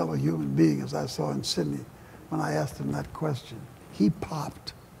of a fellow human being as I saw in Sidney when I asked him that question. He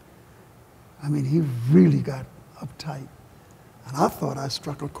popped. I mean, he really got uptight. And I thought I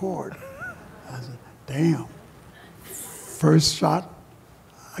struck a chord. I said, damn, first shot,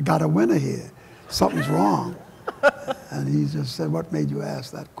 I got a winner here. Something's wrong. And he just said, what made you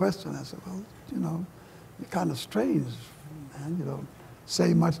ask that question? I said, well, you know, you're kind of strange, man. You don't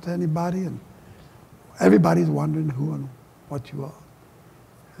say much to anybody, and everybody's wondering who and what you are.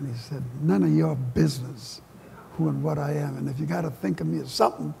 And he said, none of your business who and what I am. And if you got to think of me as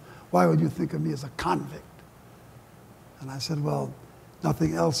something, why would you think of me as a convict? And I said, well,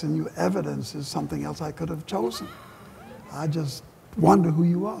 nothing else in you evidences something else I could have chosen. I just wonder who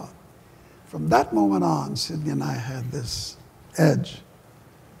you are. From that moment on, Sidney and I had this edge.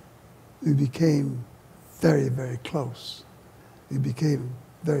 We became very, very close. We became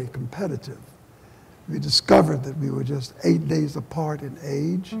very competitive. We discovered that we were just 8 days apart in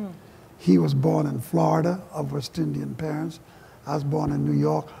age. He was born in Florida of West Indian parents. I was born in New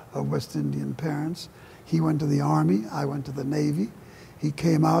York of West Indian parents. He went to the Army, I went to the Navy. He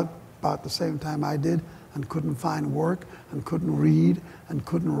came out about the same time I did and couldn't find work and couldn't read and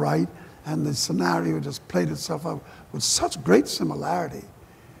couldn't write. And the scenario just played itself out with such great similarity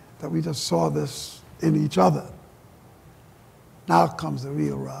that we just saw this in each other. Now comes the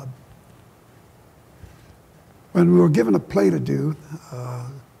real rub. When we were given a play to do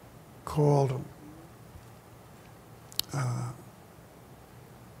called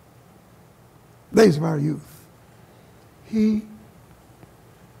Days of Our Youth,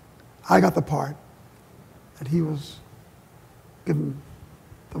 I got the part, and he was given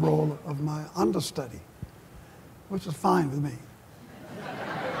the role of my understudy, which was fine with me.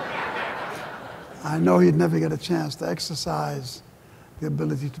 I know he'd never get a chance to exercise the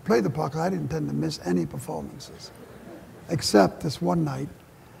ability to play the part. I didn't intend to miss any performances, except this one night.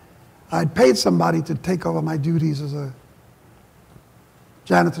 I'd paid somebody to take over my duties as a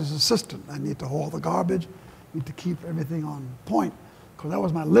janitor's assistant. I need to haul the garbage, need to keep everything on point, because that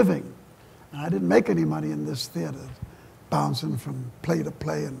was my living. And I didn't make any money in this theater, bouncing from play to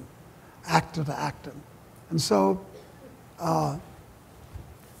play and actor to actor. And so I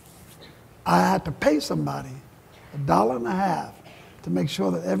had to pay somebody $1.50 to make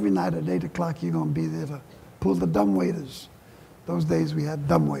sure that every night at 8 o'clock you're going to be there to pull the dumbwaiters. Those days we had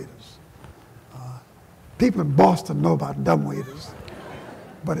dumbwaiters. People in Boston know about dumbwaiters,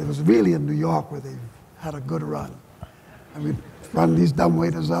 but it was really in New York where they had a good run. And we'd run these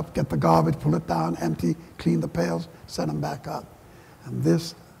dumbwaiters up, get the garbage, pull it down, empty, clean the pails, send them back up. And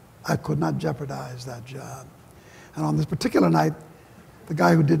this, I could not jeopardize that job. And on this particular night, the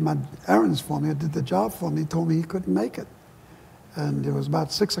guy who did my errands for me, who did the job for me, told me he couldn't make it. And it was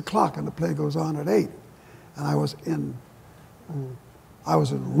about 6 o'clock, and the play goes on at 8. And I was in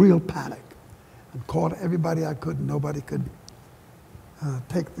real panic and called everybody I could, and nobody could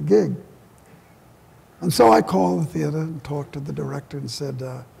take the gig. And so I called the theater and talked to the director and said,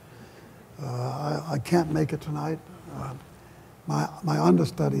 I can't make it tonight. My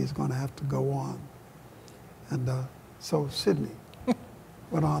understudy is going to have to go on. And so Sydney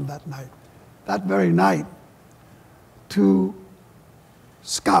went on that night. That very night, 2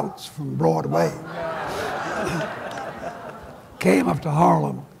 scouts from Broadway came up to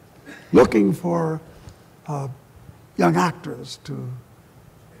Harlem looking for young actors to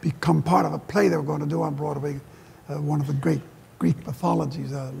become part of a play they were going to do on Broadway, one of the great Greek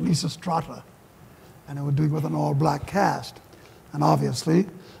mythologies, Lysistrata, and they were doing it with an all-black cast. And obviously,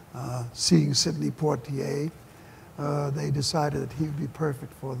 seeing Sidney Poitier, they decided that he would be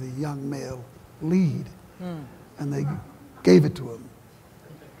perfect for the young male lead, and they gave it to him.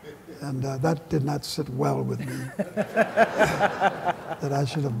 And that did not sit well with me, that I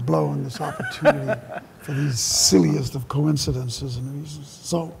should have blown this opportunity for these silliest of coincidences and reasons.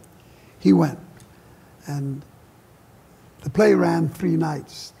 So he went, and the play ran 3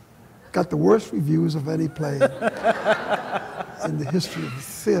 nights. Got the worst reviews of any play in the history of the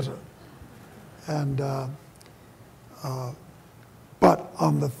theater. And, but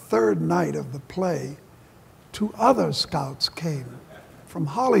on the 3rd night of the play, 2 other scouts came from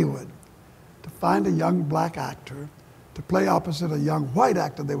Hollywood to find a young black actor to play opposite a young white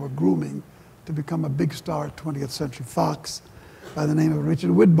actor they were grooming to become a big star at 20th Century Fox by the name of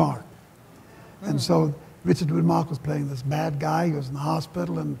Richard Widmark. And so Richard Widmark was playing this bad guy. He was in the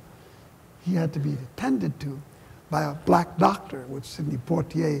hospital, and he had to be attended to by a black doctor, which Sidney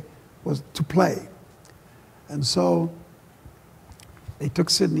Poitier was to play. And so they took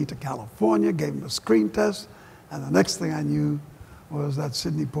Sidney to California, gave him a screen test, and the next thing I knew was that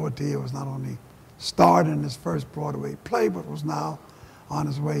Sidney Poitier was not only starred in his first Broadway play, but was now on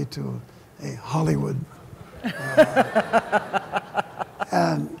his way to a Hollywood.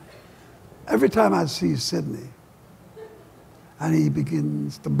 And every time I see Sidney, and he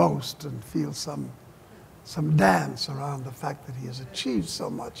begins to boast and feel some dance around the fact that he has achieved so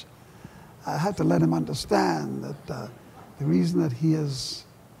much, I had to let him understand that the reason that he has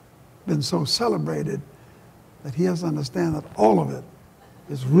been so celebrated, that he has to understand that all of it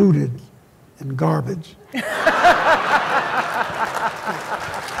is rooted in garbage.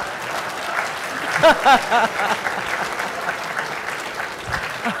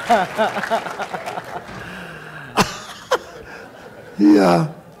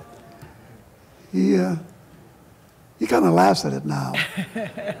 He kind of laughs at it now,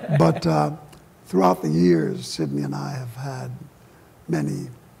 but throughout the years, Sidney and I have had many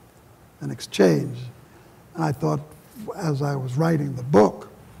an exchange. And I thought, as I was writing the book,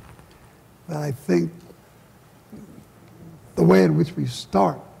 that I think the way in which we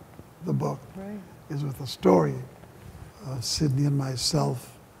start the book is with a story, Sidney and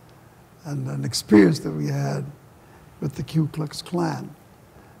myself, and an experience that we had with the Ku Klux Klan.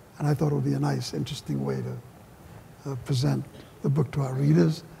 And I thought it would be a nice, interesting way to present the book to our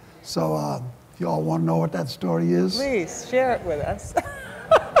readers. So if you all want to know what that story is, please share it with us.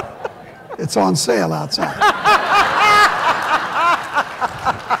 It's on sale outside.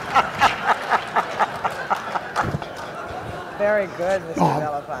 Very good, Mr.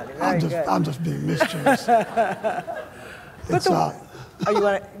 Belafonte. Very good. I'm just being mischievous.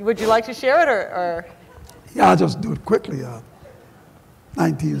 Would you like to share it, or? Yeah, I'll just do it quickly.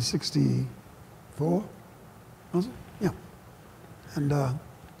 1964, was it? Yeah. And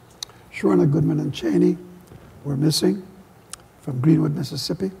Shorna Goodman and Cheney were missing from Greenwood,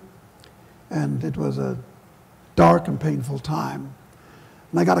 Mississippi. And it was a dark and painful time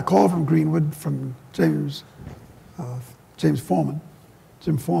And I got a call from Greenwood from Jim Foreman,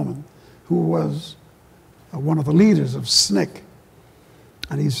 who was one of the leaders of SNCC.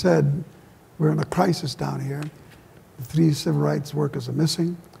 And he said, we're in a crisis down here. The 3 civil rights workers are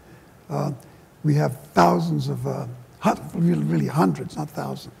missing. We have thousands of, really hundreds, not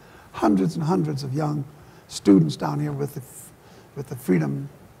thousands, hundreds and hundreds of young students down here with the freedom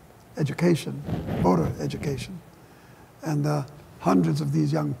education, voter education. And hundreds of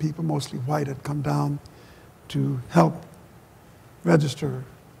these young people, mostly white, had come down to help register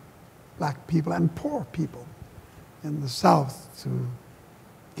black people and poor people in the South to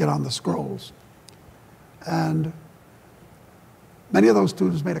get on the scrolls. And many of those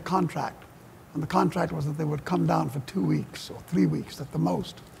students made a contract. And the contract was that they would come down for 2 weeks or 3 weeks at the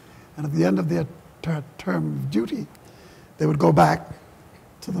most. And at the end of their term of duty, they would go back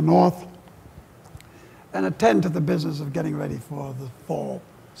to the North and attend to the business of getting ready for the fall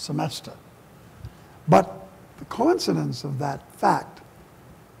semester. But the coincidence of that fact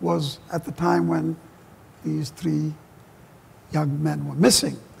was at the time when these 3 young men were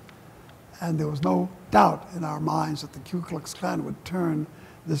missing. And there was no doubt in our minds that the Ku Klux Klan would turn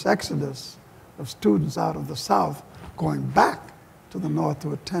this exodus of students out of the South going back to the North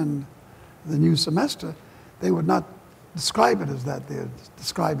to attend the new semester. They would not describe it as that. They would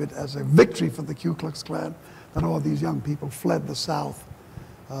describe it as a victory for the Ku Klux Klan, that all these young people fled the South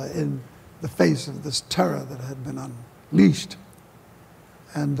in the face of this terror that had been unleashed.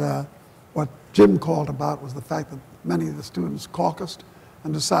 And what Jim called about was the fact that many of the students caucused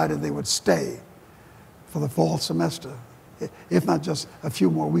and decided they would stay for the fall semester. If not just a few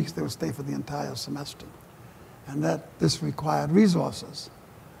more weeks, they would stay for the entire semester. And that this required resources.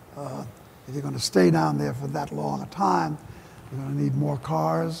 If you're going to stay down there for that long a time, you're going to need more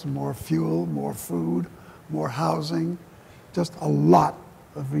cars, more fuel, more food, more housing, just a lot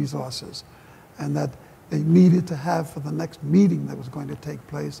of resources. And that they needed to have for the next meeting that was going to take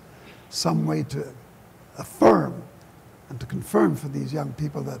place some way to affirm and to confirm for these young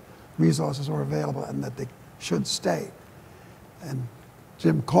people that resources were available and that they should stay. And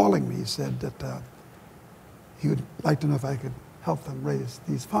Jim calling me said that he would like to know if I could help them raise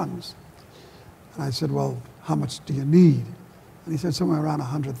these funds. And I said, well, how much do you need? And he said somewhere around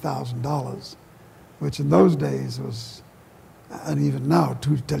 $100,000, which in those days was, and even now,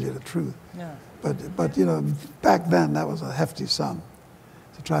 to tell you the truth. Yeah. But you know, back then that was a hefty sum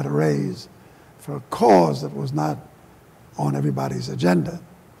to try to raise for a cause that was not on everybody's agenda.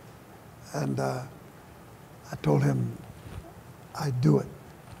 And I told him I'd do it.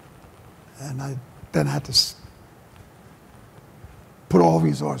 And I then had to put all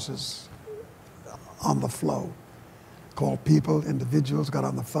resources on the flow. Called people, individuals, got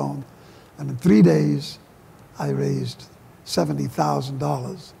on the phone. And in 3 days, I raised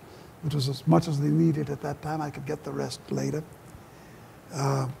 $70,000, which was as much as they needed at that time. I could get the rest later.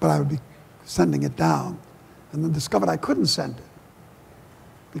 But I would be sending it down. And then discovered I couldn't send it,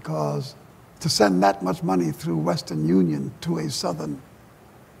 because to send that much money through Western Union to a southern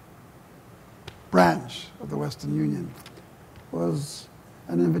branch of the Western Union was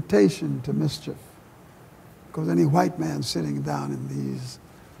an invitation to mischief, because any white man sitting down in these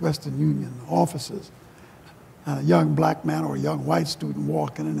Western Union offices, a young black man or a young white student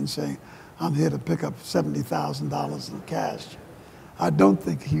walking in and saying, I'm here to pick up $70,000 in cash, I don't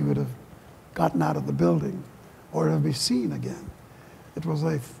think he would have gotten out of the building or ever be seen again. It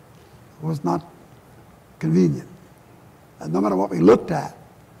was not convenient. And no matter what we looked at,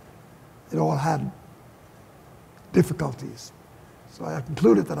 it all had difficulties. So I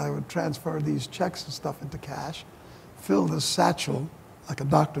concluded that I would transfer these checks and stuff into cash, fill this satchel like a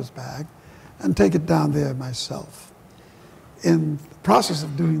doctor's bag, and take it down there myself. In the process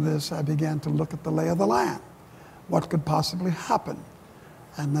of doing this, I began to look at the lay of the land. What could possibly happen?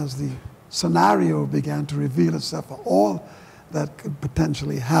 And as the scenario began to reveal itself for all that could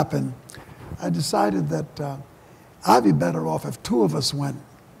potentially happen, I decided that I'd be better off if 2 of us went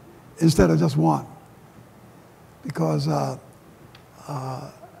instead of just one. Because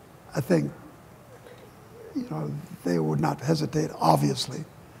I think, you know, they would not hesitate, obviously,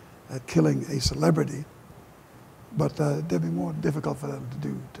 at killing a celebrity, but it'd be more difficult for them to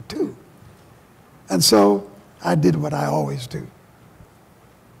do to 2. And so I did what I always do.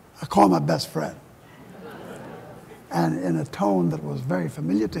 I called my best friend, and in a tone that was very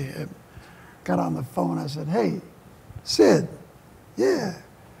familiar to him, got on the phone. I said, hey, Sid, yeah,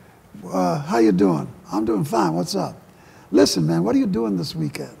 how you doing? I'm doing fine, what's up? Listen, man, what are you doing this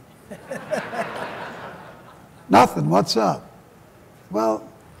weekend? Nothing, what's up? Well,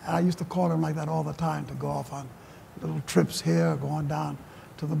 I used to call him like that all the time, to go off on little trips here, going down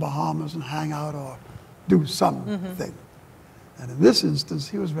to the Bahamas and hang out or do something. And in this instance,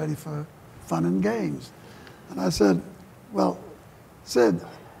 he was ready for fun and games. And I said, well, Sid,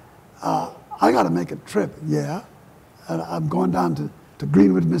 I got to make a trip. Yeah, and I'm going down to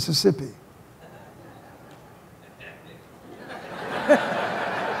Greenwood, Mississippi.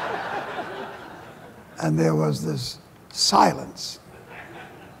 And there was this silence.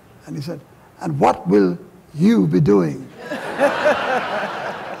 And he said, and what will you be doing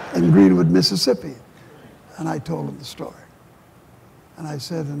in Greenwood, Mississippi? And I told him the story. And I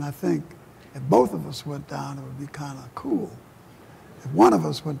said, and I think if both of us went down, it would be kind of cool. If one of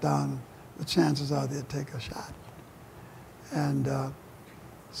us went down, the chances are they'd take a shot. And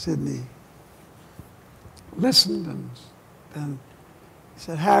Sidney listened, and then he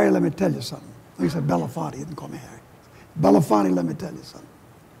said, Harry, let me tell you something. He said Belafonte, he didn't call me Harry. Belafonte, let me tell you something.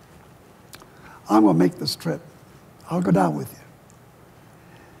 I'm going to make this trip. I'll go down with you.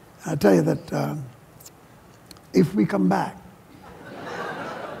 And I tell you that if we come back,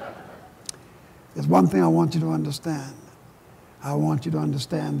 there's one thing I want you to understand. I want you to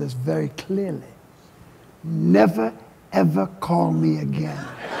understand this very clearly. Never, ever call me again.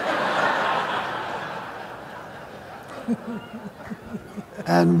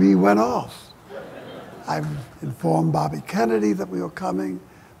 And we went off. I informed Bobby Kennedy that we were coming,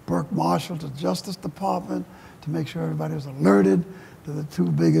 Burke Marshall to the Justice Department to make sure everybody was alerted to the two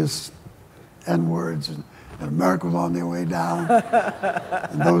biggest N-words, and America was on their way down.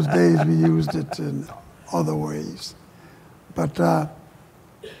 In those days, we used it in other ways. But,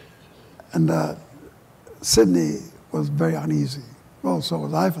 Sidney was very uneasy. Well, so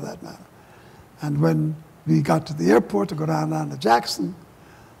was I, for that matter. And when we got to the airport to go down to Jackson,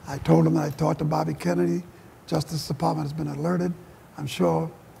 I told him that I talked to Bobby Kennedy. Justice Department has been alerted. I'm sure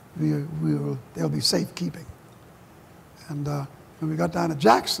they'll be safekeeping. And when we got down to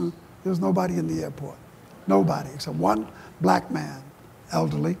Jackson, there was nobody in the airport. Nobody, except one black man,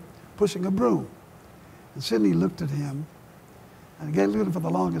 elderly, pushing a broom. And Sidney looked at him, and again, looked at him for the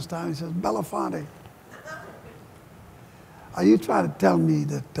longest time. He says, Belafonte, are you trying to tell me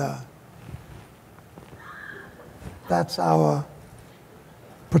that that's our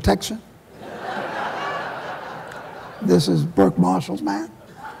protection? This is Burke Marshall's man?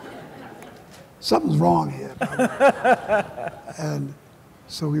 Something's wrong here. And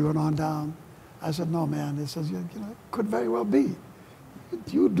so we went on down. I said, no, man. He says, you know, it could very well be.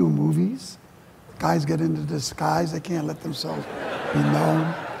 You do movies. Guys get into disguise. They can't let themselves be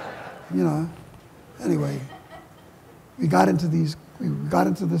known. You know. Anyway, we got into this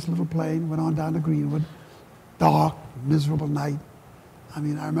little plane, went on down to Greenwood. Dark, miserable night. I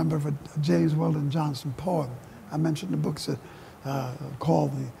mean, I remember a James Weldon Johnson poem. I mentioned the books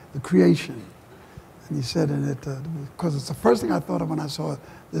called The Creation. And he said in it, because it's the first thing I thought of when I saw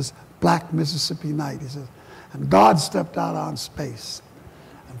this black Mississippi night. He says, and God stepped out on space.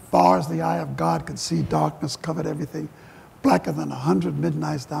 And far as the eye of God could see, darkness covered everything, blacker than 100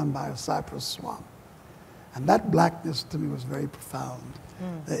 midnights down by a cypress swamp. And that blackness to me was very profound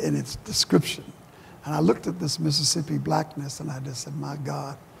in its description. And I looked at this Mississippi blackness and I just said, my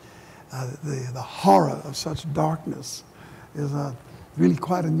God, the horror of such darkness is really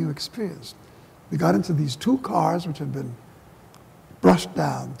quite a new experience. We got into these two cars which had been brushed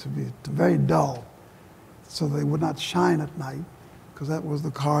down to be very dull so they would not shine at night, because that was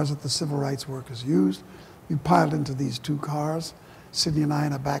the cars that the civil rights workers used. We piled into these two cars, Sidney and I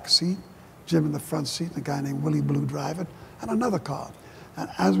in a back seat, Jim in the front seat, and a guy named Willie Blue driving, and another car. And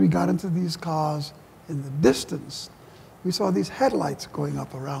as we got into these cars, in the distance, we saw these headlights going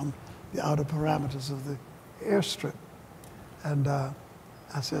up around the outer parameters of the airstrip. And I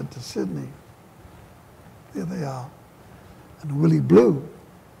said to Sidney, there they are. And Willie Blue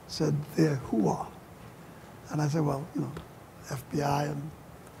said, they're who are? And I said, well, you know, FBI, and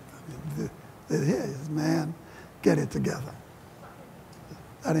I mean, they're here. He says, man, get it together.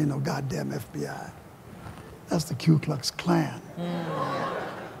 That ain't no goddamn FBI. That's the Ku Klux Klan.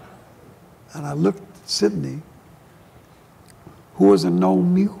 And I looked at Sidney, who was in no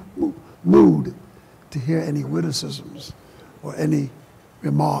mood to hear any witticisms or any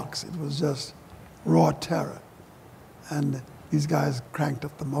remarks. It was just raw terror. And these guys cranked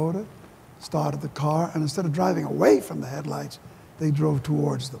up the motor, started the car, and instead of driving away from the headlights, they drove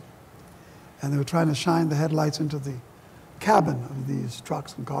towards them. And they were trying to shine the headlights into the cabin of these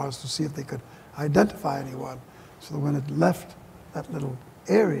trucks and cars to see if they could identify anyone, so that when it left that little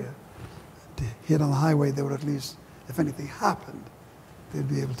area to hit on the highway, they would at least, if anything happened, they'd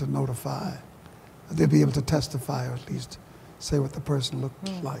be able to notify, they'd be able to testify, or at least say what the person looked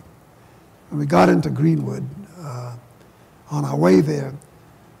like. When we got into Greenwood, on our way there,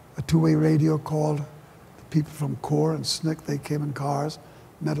 a two-way radio called the people from Corps and SNCC. They came in cars,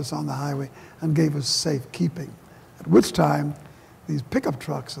 met us on the highway, and gave us safekeeping. At which time, these pickup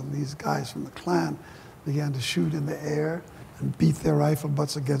trucks and these guys from the Klan began to shoot in the air and beat their rifle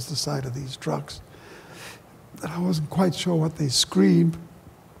butts against the side of these trucks. And I wasn't quite sure what they screamed,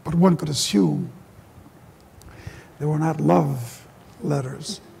 but one could assume they were not love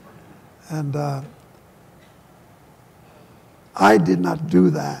letters. And I did not do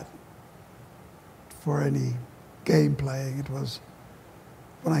that for any game playing. It was,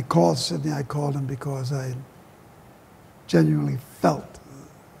 when I called Sidney, I called him because I genuinely felt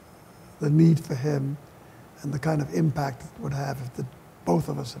the need for him and the kind of impact it would have if both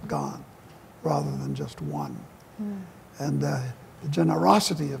of us had gone rather than just one. Mm. And the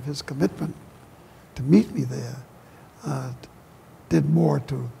generosity of his commitment to meet me there did more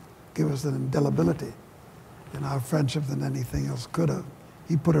to give us an indelibility in our friendship than anything else could have.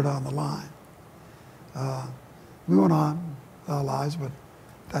 He put it on the line. We went on our lives, but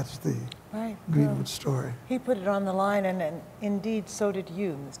that's the Greenwood story. He put it on the line, and indeed so did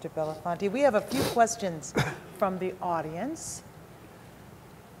you, Mr. Belafonte. We have a few questions from the audience.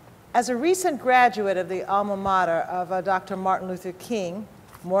 As a recent graduate of the alma mater of Dr. Martin Luther King,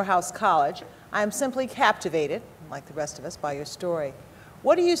 Morehouse College, I am simply captivated, like the rest of us, by your story.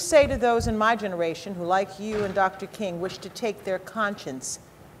 What do you say to those in my generation who, like you and Dr. King, wish to take their conscience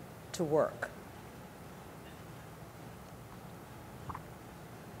to work?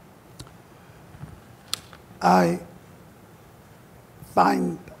 I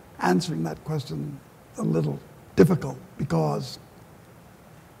find answering that question a little difficult because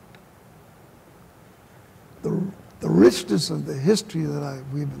the richness of the history that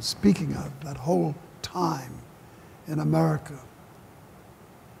we've been speaking of, that whole time in America,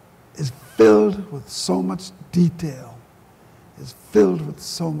 is filled with so much detail, is filled with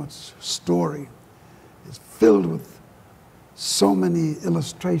so much story, is filled with so many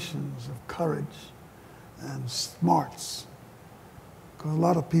illustrations of courage and smarts. Because a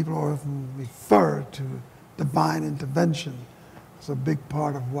lot of people often refer to divine intervention as a big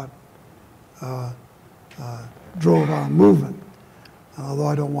part of what drove our movement. And although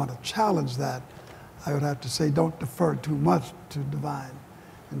I don't want to challenge that, I would have to say don't defer too much to divine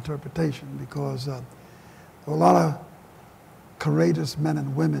interpretation, because there were a lot of courageous men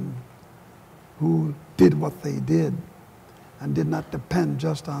and women who did what they did and did not depend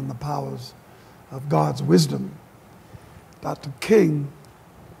just on the powers of God's wisdom. Dr. King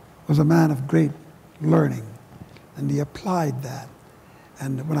was a man of great learning, and he applied that.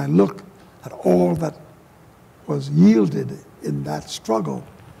 And when I look at all that was yielded in that struggle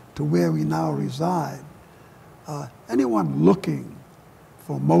to where we now reside, anyone looking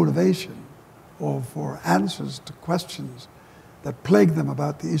for motivation or for answers to questions that plague them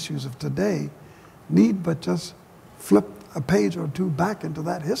about the issues of today need but just flip a page or two back into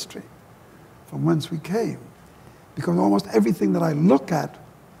that history from whence we came. Because almost everything that I look at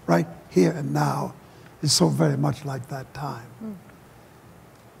right here and now is so very much like that time. Mm.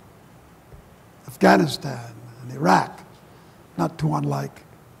 Afghanistan and Iraq, not too unlike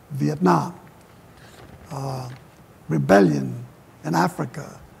Vietnam. Rebellion in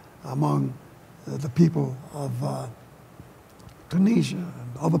Africa among the people of Tunisia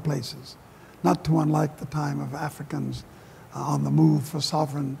and other places, not too unlike the time of Africans on the move for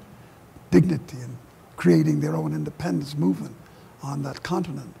sovereign dignity and creating their own independence movement on that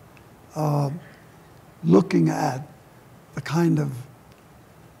continent. Looking at the kind of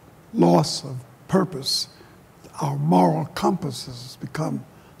loss of purpose, our moral compass has become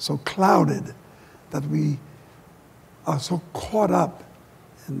so clouded that we are so caught up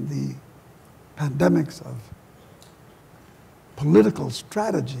in the pandemics of political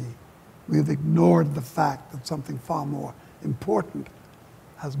strategy, we have ignored the fact that something far more important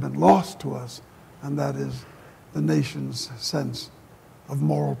has been lost to us, and that is the nation's sense of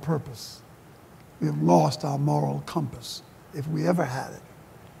moral purpose. We have lost our moral compass. If we ever had it,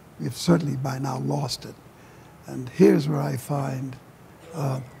 we have certainly by now lost it. And here's where I find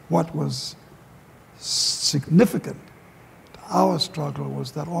what was significant to our struggle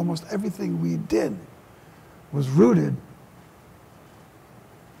was that almost everything we did was rooted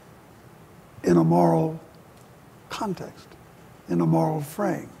in a moral context, in a moral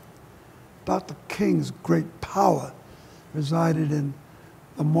frame. Dr. King's great power resided in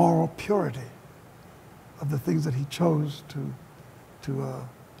the moral purity of the things that he chose to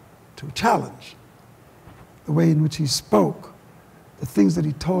challenge. The way in which he spoke, the things that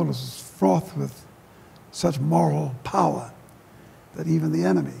he told us was fraught with such moral power that even the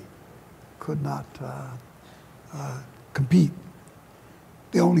enemy could not compete.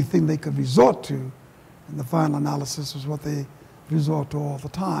 the only thing they could resort to in the final analysis was what they resort to all the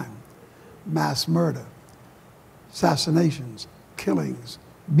time: mass murder, assassinations, killings,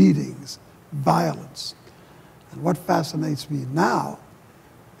 beatings, violence. And what fascinates me now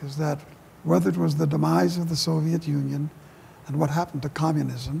is that whether it was the demise of the Soviet Union and what happened to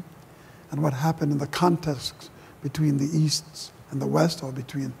communism and what happened in the context between the East and the West, or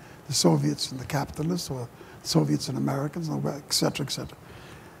between the Soviets and the capitalists, or Soviets and Americans, et cetera, et cetera.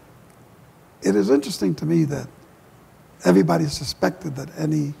 It is interesting to me that everybody suspected that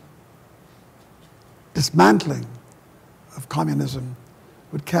any dismantling of communism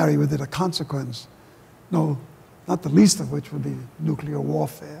would carry with it a consequence, no, not the least of which would be nuclear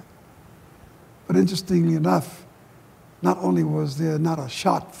warfare. But interestingly enough, not only was there not a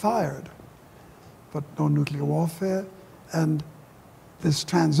shot fired, but no nuclear warfare, and this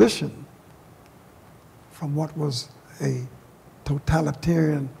transition from what was a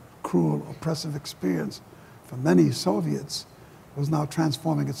totalitarian, cruel, oppressive experience for many Soviets was now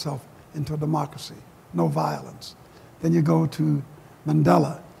transforming itself into a democracy. No violence. Then you go to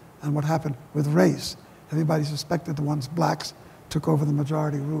Mandela and what happened with race. Everybody suspected that once blacks took over the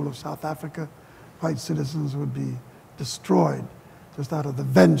majority rule of South Africa, white citizens would be destroyed just out of the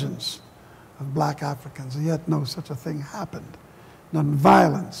vengeance of black Africans. And yet no such a thing happened.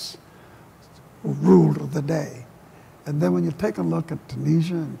 Nonviolence ruled the day. And then when you take a look at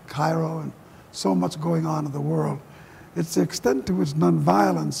Tunisia and Cairo and so much going on in the world, it's the extent to which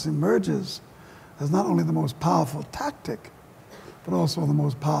nonviolence emerges as not only the most powerful tactic, but also the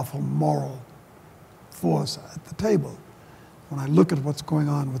most powerful moral force at the table. When I look at what's going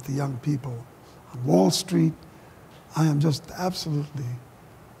on with the young people on Wall Street, I am just absolutely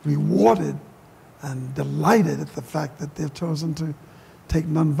rewarded and delighted at the fact that they've chosen to take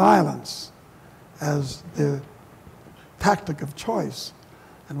nonviolence as their tactic of choice.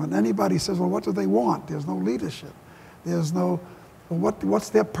 And when anybody says, well, what do they want? There's no leadership. There's no, well, what's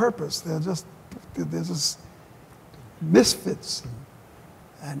their purpose? They're just misfits.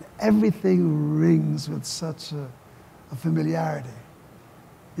 And everything rings with such a familiarity.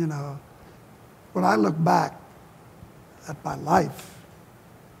 You know, when I look back at my life,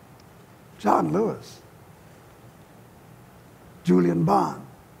 John Lewis, Julian Bond,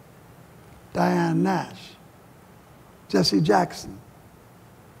 Diane Nash, Jesse Jackson,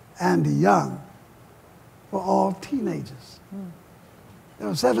 Andy Young were all teenagers. They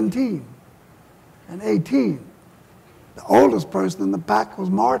were 17 and 18. The oldest person in the pack was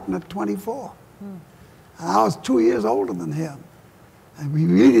Martin at 24. And I was 2 years older than him. And we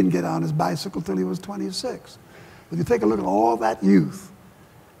really didn't get on his bicycle till he was 26. But you take a look at all that youth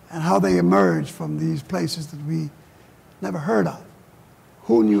and how they emerged from these places that we never heard of.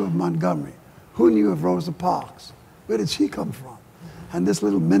 Who knew of Montgomery? Who knew of Rosa Parks? Where did she come from? And this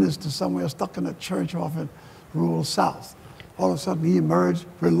little minister somewhere stuck in a church off in rural South. All of a sudden he emerged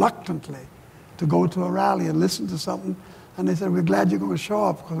reluctantly to go to a rally and listen to something. And they said, we're glad you're going to show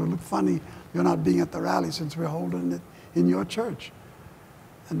up because it would look funny you're not being at the rally since we're holding it in your church.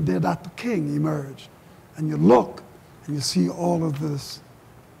 And there Dr. King emerged. And you look and you see all of this,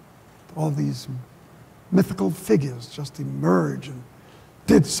 all these mythical figures just emerge and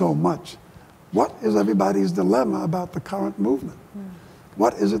did so much. What is everybody's dilemma about the current movement?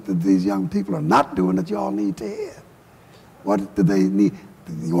 What is it that these young people are not doing that you all need to hear? What do they need?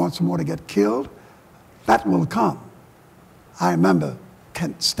 You want some more to get killed? That will come. I remember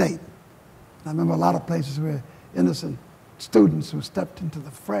Kent State. I remember a lot of places where innocent students who stepped into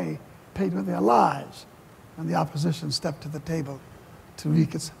the fray paid with their lives, and the opposition stepped to the table to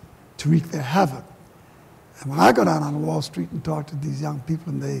wreak their havoc. And when I go down on Wall Street and talk to these young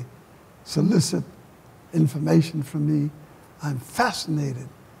people and they solicit information from me, I'm fascinated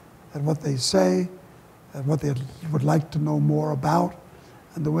at what they say, at what they would like to know more about,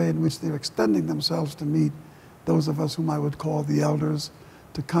 and the way in which they're extending themselves to meet those of us whom I would call the elders,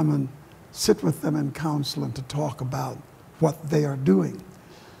 to come and sit with them in council and to talk about what they are doing.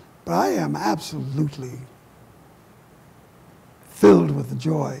 But I am absolutely filled with the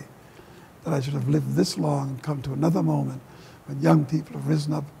joy that I should have lived this long and come to another moment when young people have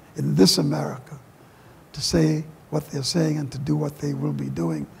risen up in this America to say what they're saying and to do what they will be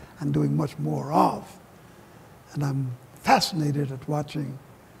doing and doing much more of. And I'm fascinated at watching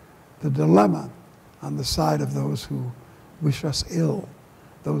the dilemma on the side of those who wish us ill,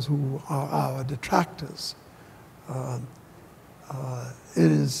 those who are our detractors. The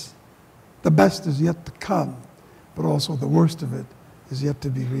best is yet to come, but also the worst of it is yet to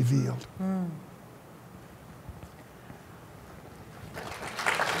be revealed.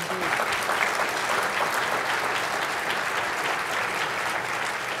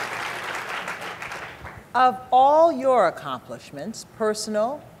 Of all your accomplishments,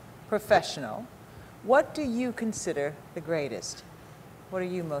 personal, professional, what do you consider the greatest? What are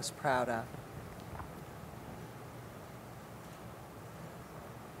you most proud of?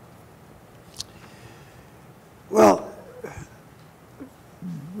 Well,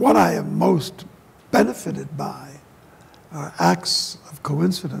 what I am most benefited by are acts of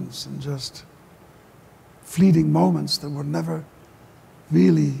coincidence and just fleeting moments that were never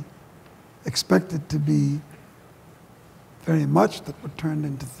really expected to be very much, that were turned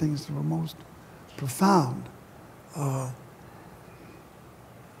into things that were most profound.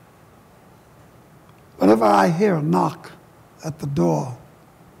 Whenever I hear a knock at the door,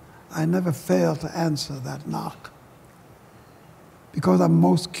 I never fail to answer that knock, because I'm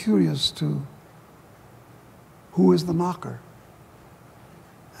most curious to who is the knocker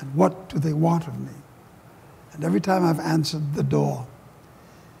and what do they want of me. And every time I've answered the door,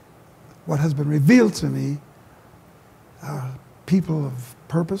 what has been revealed to me are people of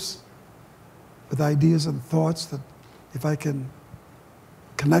purpose, with ideas and thoughts that, if I can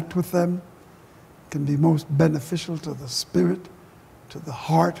connect with them, can be most beneficial to the spirit, to the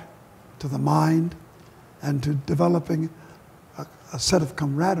heart, to the mind, and to developing a set of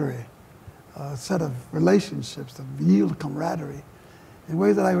camaraderie, a set of relationships that yield camaraderie in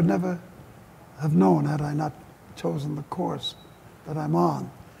ways that I would never have known had I not chosen the course that I'm on.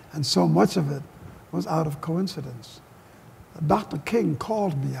 And so much of it was out of coincidence. Dr. King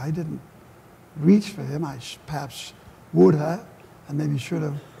called me. I didn't reach for him. I perhaps would have, and maybe should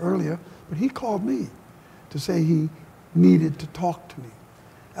have earlier, but he called me to say he needed to talk to me.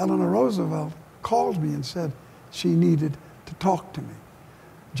 Eleanor Roosevelt called me and said she needed to talk to me.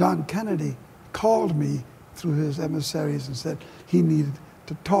 John Kennedy called me through his emissaries and said he needed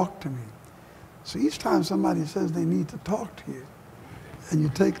to talk to me. So each time somebody says they need to talk to you, and you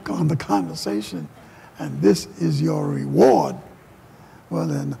take on the conversation, and this is your reward, well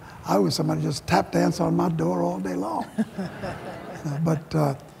then, I was somebody just tap dance on my door all day long.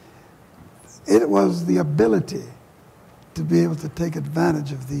 But it was the ability to be able to take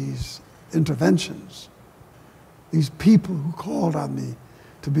advantage of these interventions, these people who called on me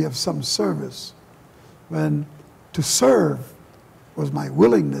to be of some service, when to serve was my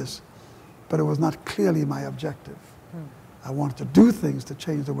willingness, but it was not clearly my objective. I wanted to do things to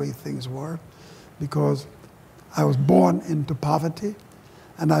change the way things were, because I was born into poverty,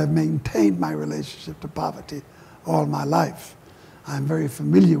 and I've maintained my relationship to poverty all my life. I'm very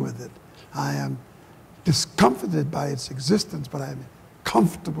familiar with it. I am discomforted by its existence, but I'm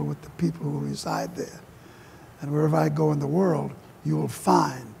comfortable with the people who reside there. And wherever I go in the world, you will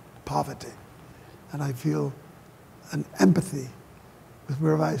find poverty. And I feel an empathy with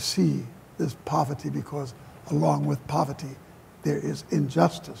wherever I see this poverty, because along with poverty, there is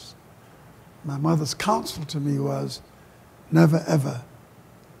injustice. My mother's counsel to me was, never ever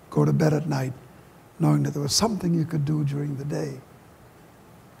go to bed at night knowing that there was something you could do during the day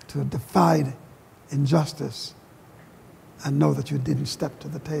to defy injustice and know that you didn't step to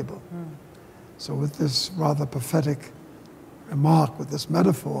the table. So with this rather pathetic remark, with this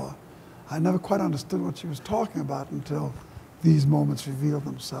metaphor, I never quite understood what she was talking about until these moments revealed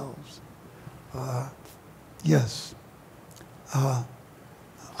themselves. Yes,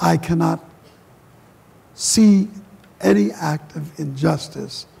 I cannot see any act of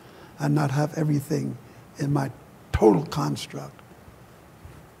injustice and not have everything in my total construct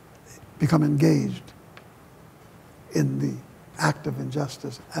become engaged in the act of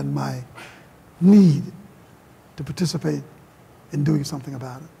injustice and my need to participate in doing something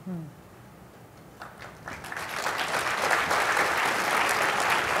about it.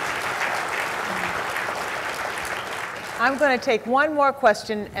 I'm going to take one more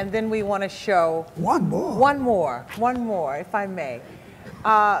question, and then we want to show... One more? One more, if I may.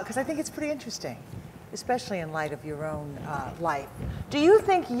 Because I think it's pretty interesting, especially in light of your own life. Do you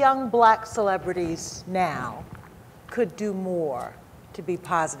think young black celebrities now could do more to be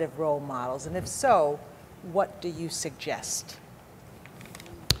positive role models? And if so, what do you suggest?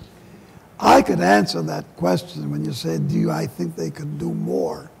 I could answer that question when you said, I think they could do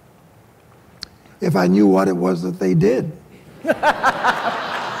more, if I knew what it was that they did. All right.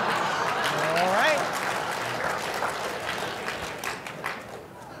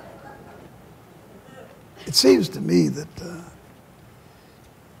 It seems to me that,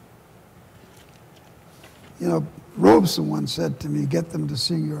 Robeson once said to me, get them to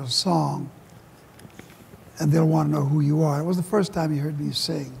sing your song, and they'll want to know who you are. It was the first time he heard me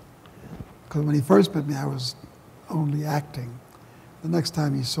sing, because when he first met me, I was only acting. The next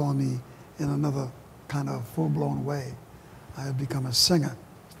time he saw me in another kind of full-blown way, I had become a singer.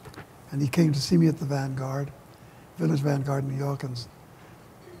 And he came to see me at the Vanguard, Village Vanguard in New York, and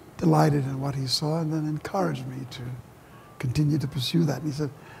delighted in what he saw, and then encouraged me to continue to pursue that. And he said,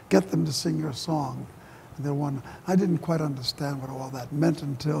 get them to sing your song. And then one, I didn't quite understand what all that meant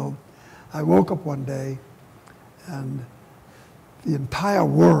until I woke up one day and the entire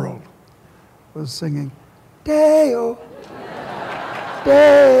world was singing, Deo,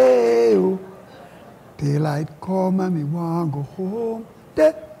 Deo, daylight come and me want go home.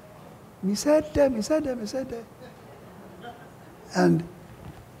 Me said that, me said that, me said that. And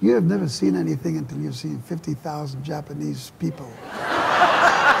you have never seen anything until you've seen 50,000 Japanese people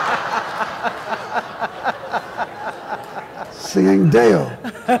singing Deo.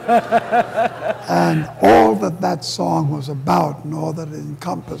 And all that that song was about and all that it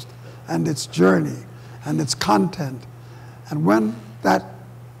encompassed and its journey and its content. And when that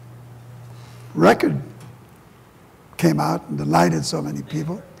record came out and delighted so many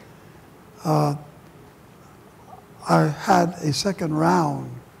people, I had a second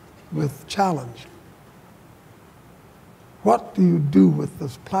round with challenge. What do you do with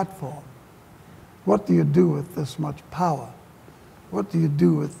this platform? What do you do with this much power? What do you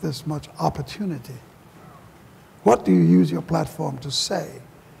do with this much opportunity? What do you use your platform to say?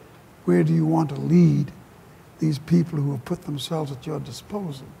 Where do you want to lead these people who have put themselves at your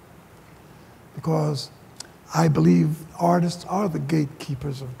disposal? Because I believe artists are the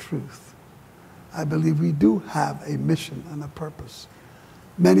gatekeepers of truth. I believe we do have a mission and a purpose.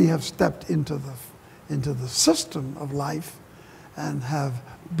 Many have stepped into the system of life and have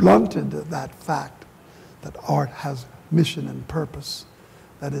blunted that fact that art has mission and purpose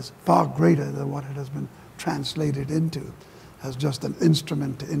that is far greater than what it has been translated into as just an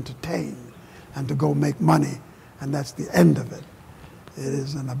instrument to entertain and to go make money, and that's the end of it. It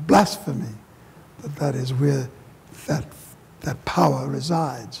is a blasphemy that is where that power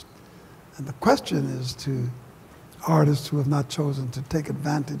resides. And the question is to artists who have not chosen to take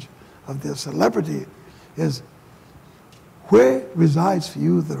advantage of their celebrity is, where resides for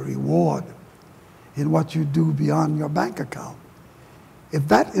you the reward in what you do beyond your bank account? If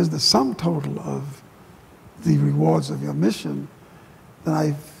that is the sum total of the rewards of your mission, then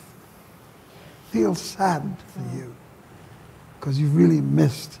I feel saddened for you, because you've really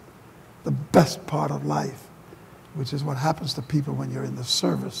missed the best part of life, which is what happens to people when you're in the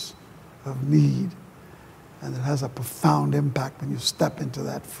service of need. And it has a profound impact when you step into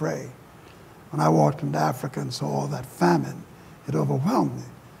that fray. When I walked into Africa and saw all that famine, it overwhelmed me.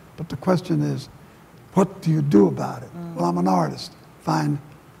 But the question is, what do you do about it? Well, I'm an artist.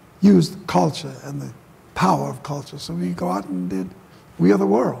 Use the culture and the power of culture. So we go out and did We Are the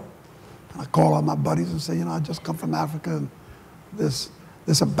World. And I call on my buddies and say, you know, I just come from Africa, and this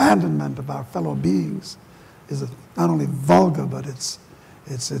abandonment of our fellow beings is not only vulgar, but it's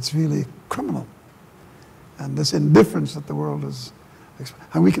really criminal. And this indifference that the world is,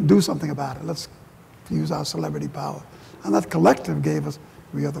 and we can do something about it. Let's use our celebrity power. And that collective gave us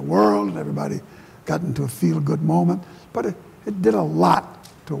We Are the World, and everybody got into a feel-good moment. But it did a lot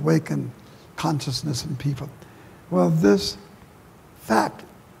to awaken consciousness in people. Well, this fact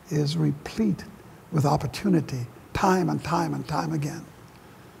is replete with opportunity, time and time and time again,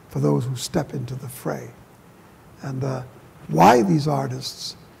 for those who step into the fray. And why these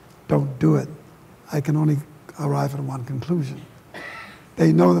artists don't do it, I can only arrive at one conclusion.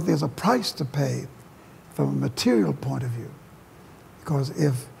 They know that there's a price to pay from a material point of view. Because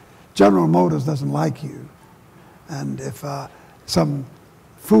if General Motors doesn't like you, and if some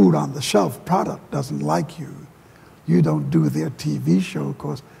food on the shelf product doesn't like you, you don't do their TV show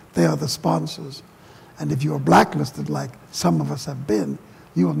because they are the sponsors. And if you are blacklisted like some of us have been,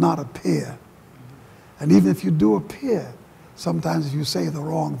 you will not appear. And even if you do appear, sometimes if you say the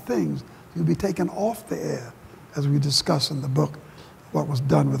wrong things, you'll be taken off the air, as we discuss in the book, what was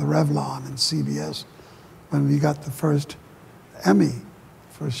done with Revlon and CBS when we got the first Emmy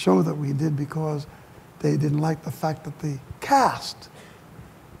for a show that we did because they didn't like the fact that the cast,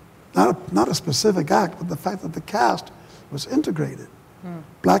 not a specific act, but the fact that the cast was integrated,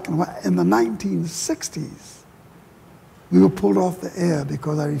 black and white. In the 1960s, we were pulled off the air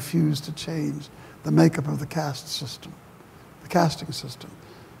because I refused to change the makeup of the cast system, the casting system.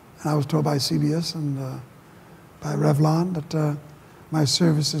 And I was told by CBS and by Revlon that my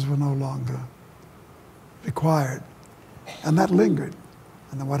services were no longer required. And that lingered.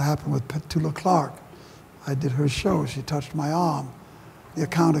 And then what happened with Petula Clark, I did her show, she touched my arm. The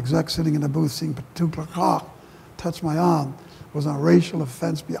account exec sitting in the booth seeing Petula Clark touch my arm was a racial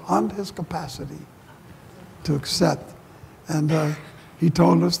offense beyond his capacity to accept. And he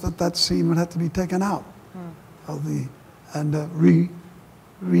told us that that scene would have to be taken out of the, and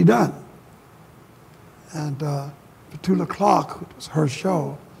redone. And Petula Clark, it was her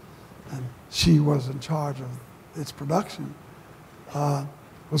show, and she was in charge of its production,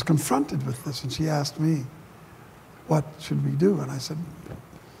 was confronted with this, and she asked me, what should we do? And I said,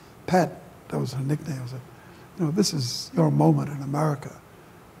 Pat, that was her nickname, I said, you know, this is your moment in America.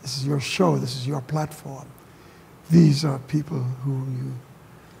 This is your show, this is your platform. These are people who you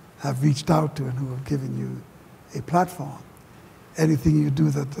have reached out to and who have given you a platform. Anything you do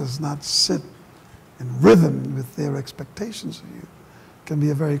that does not sit in rhythm with their expectations of you can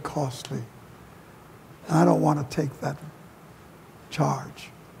be a very costly. And I don't want to take that charge.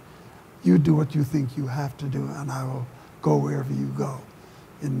 You do what you think you have to do, and I will go wherever you go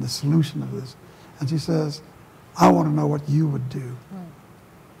in the solution of this. And she says, I want to know what you would do.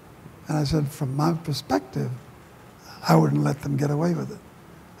 And I said, from my perspective, I wouldn't let them get away with it.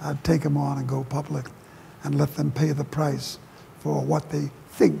 I'd take them on and go public and let them pay the price for what they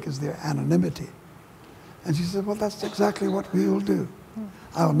think is their anonymity. And she said, well, that's exactly what we will do.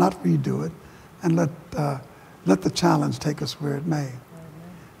 I will not redo it, and let the challenge take us where it may.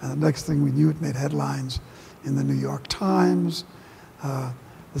 And the next thing we knew, it made headlines in the New York Times.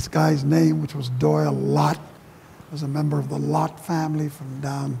 This guy's name, which was Doyle Lott, was a member of the Lott family from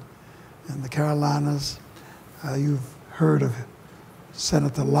down in the Carolinas. You've heard of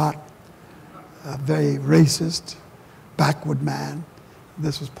Senator Lott, a very racist, backward man.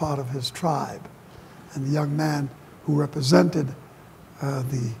 This was part of his tribe. And the young man who represented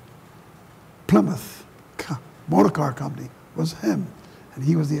the Plymouth Motor Car Company was him. And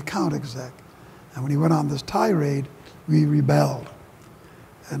he was the account exec. And when he went on this tirade, we rebelled.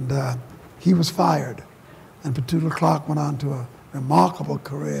 And he was fired. And Petula Clark went on to a remarkable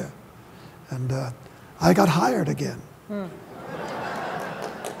career. And I got hired again. We're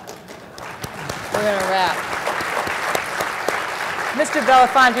going to wrap. Mr.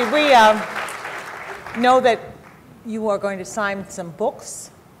 Belafonte, we know that you are going to sign some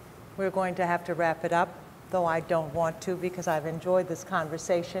books. We're going to have to wrap it up, though I don't want to because I've enjoyed this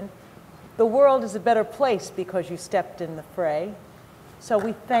conversation. The world is a better place because you stepped in the fray. So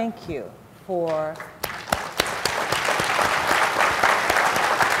we thank you for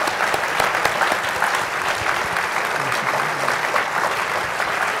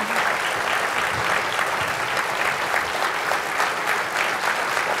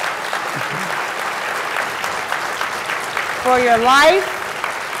your life,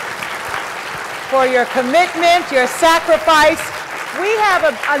 for your commitment, your sacrifice. We have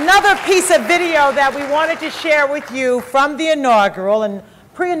another piece of video that we wanted to share with you from the inaugural and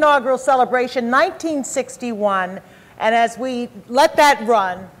pre-inaugural celebration, 1961. And as we let that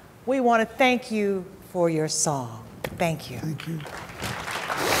run, we want to thank you for your song. Thank you. Thank you.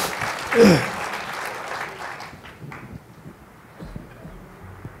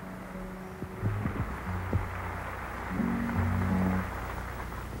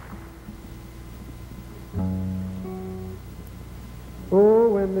 Oh,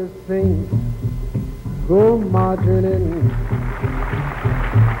 when the saints go marching in.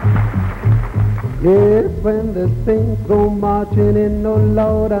 Yes, when the saints go marching in, oh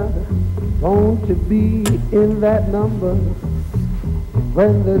Lord, I want to be in that number.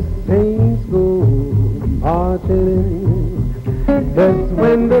 When the saints go marching in. Yes,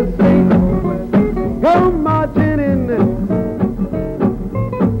 when the saints go marching in.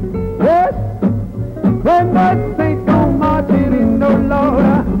 Yes, when the saints go marching in, oh Lord,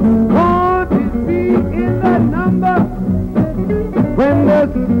 I want to be in that number. When the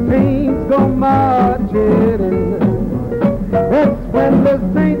saints go marching in, that's when the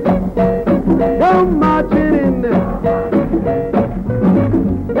saints go marching in.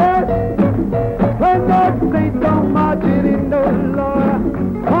 Yes, when the saints go marching in, oh Lord,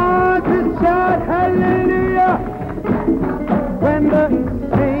 I want to shout hallelujah. When the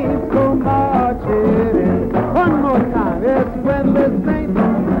saints go marching in.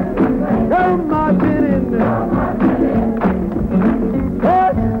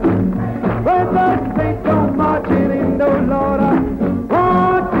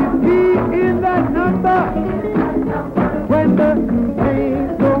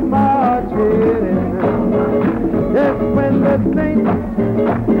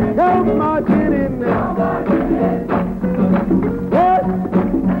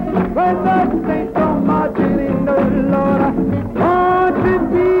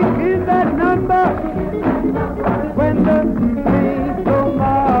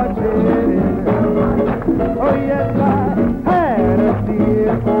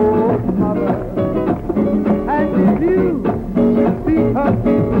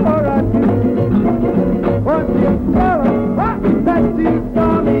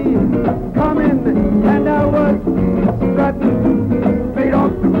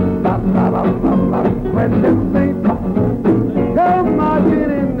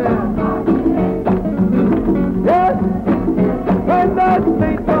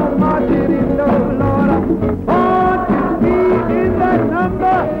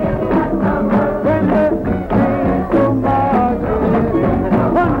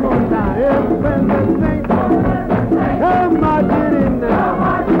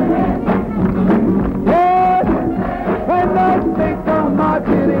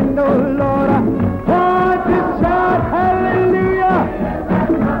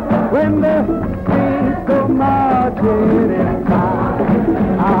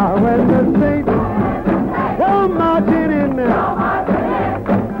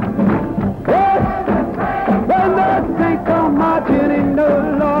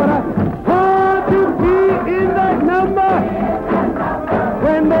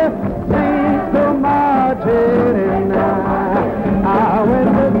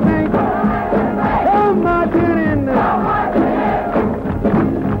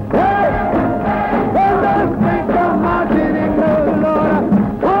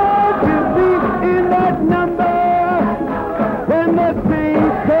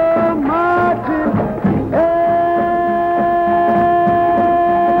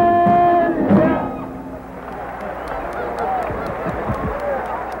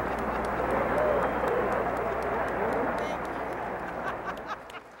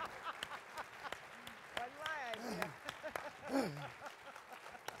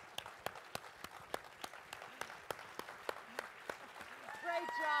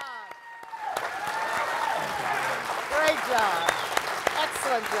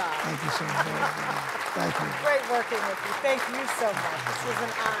 Excellent job. Thank you so much. Thank you. Great working with you. Thank you so much. This was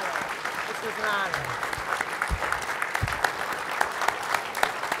an honor. This was an honor.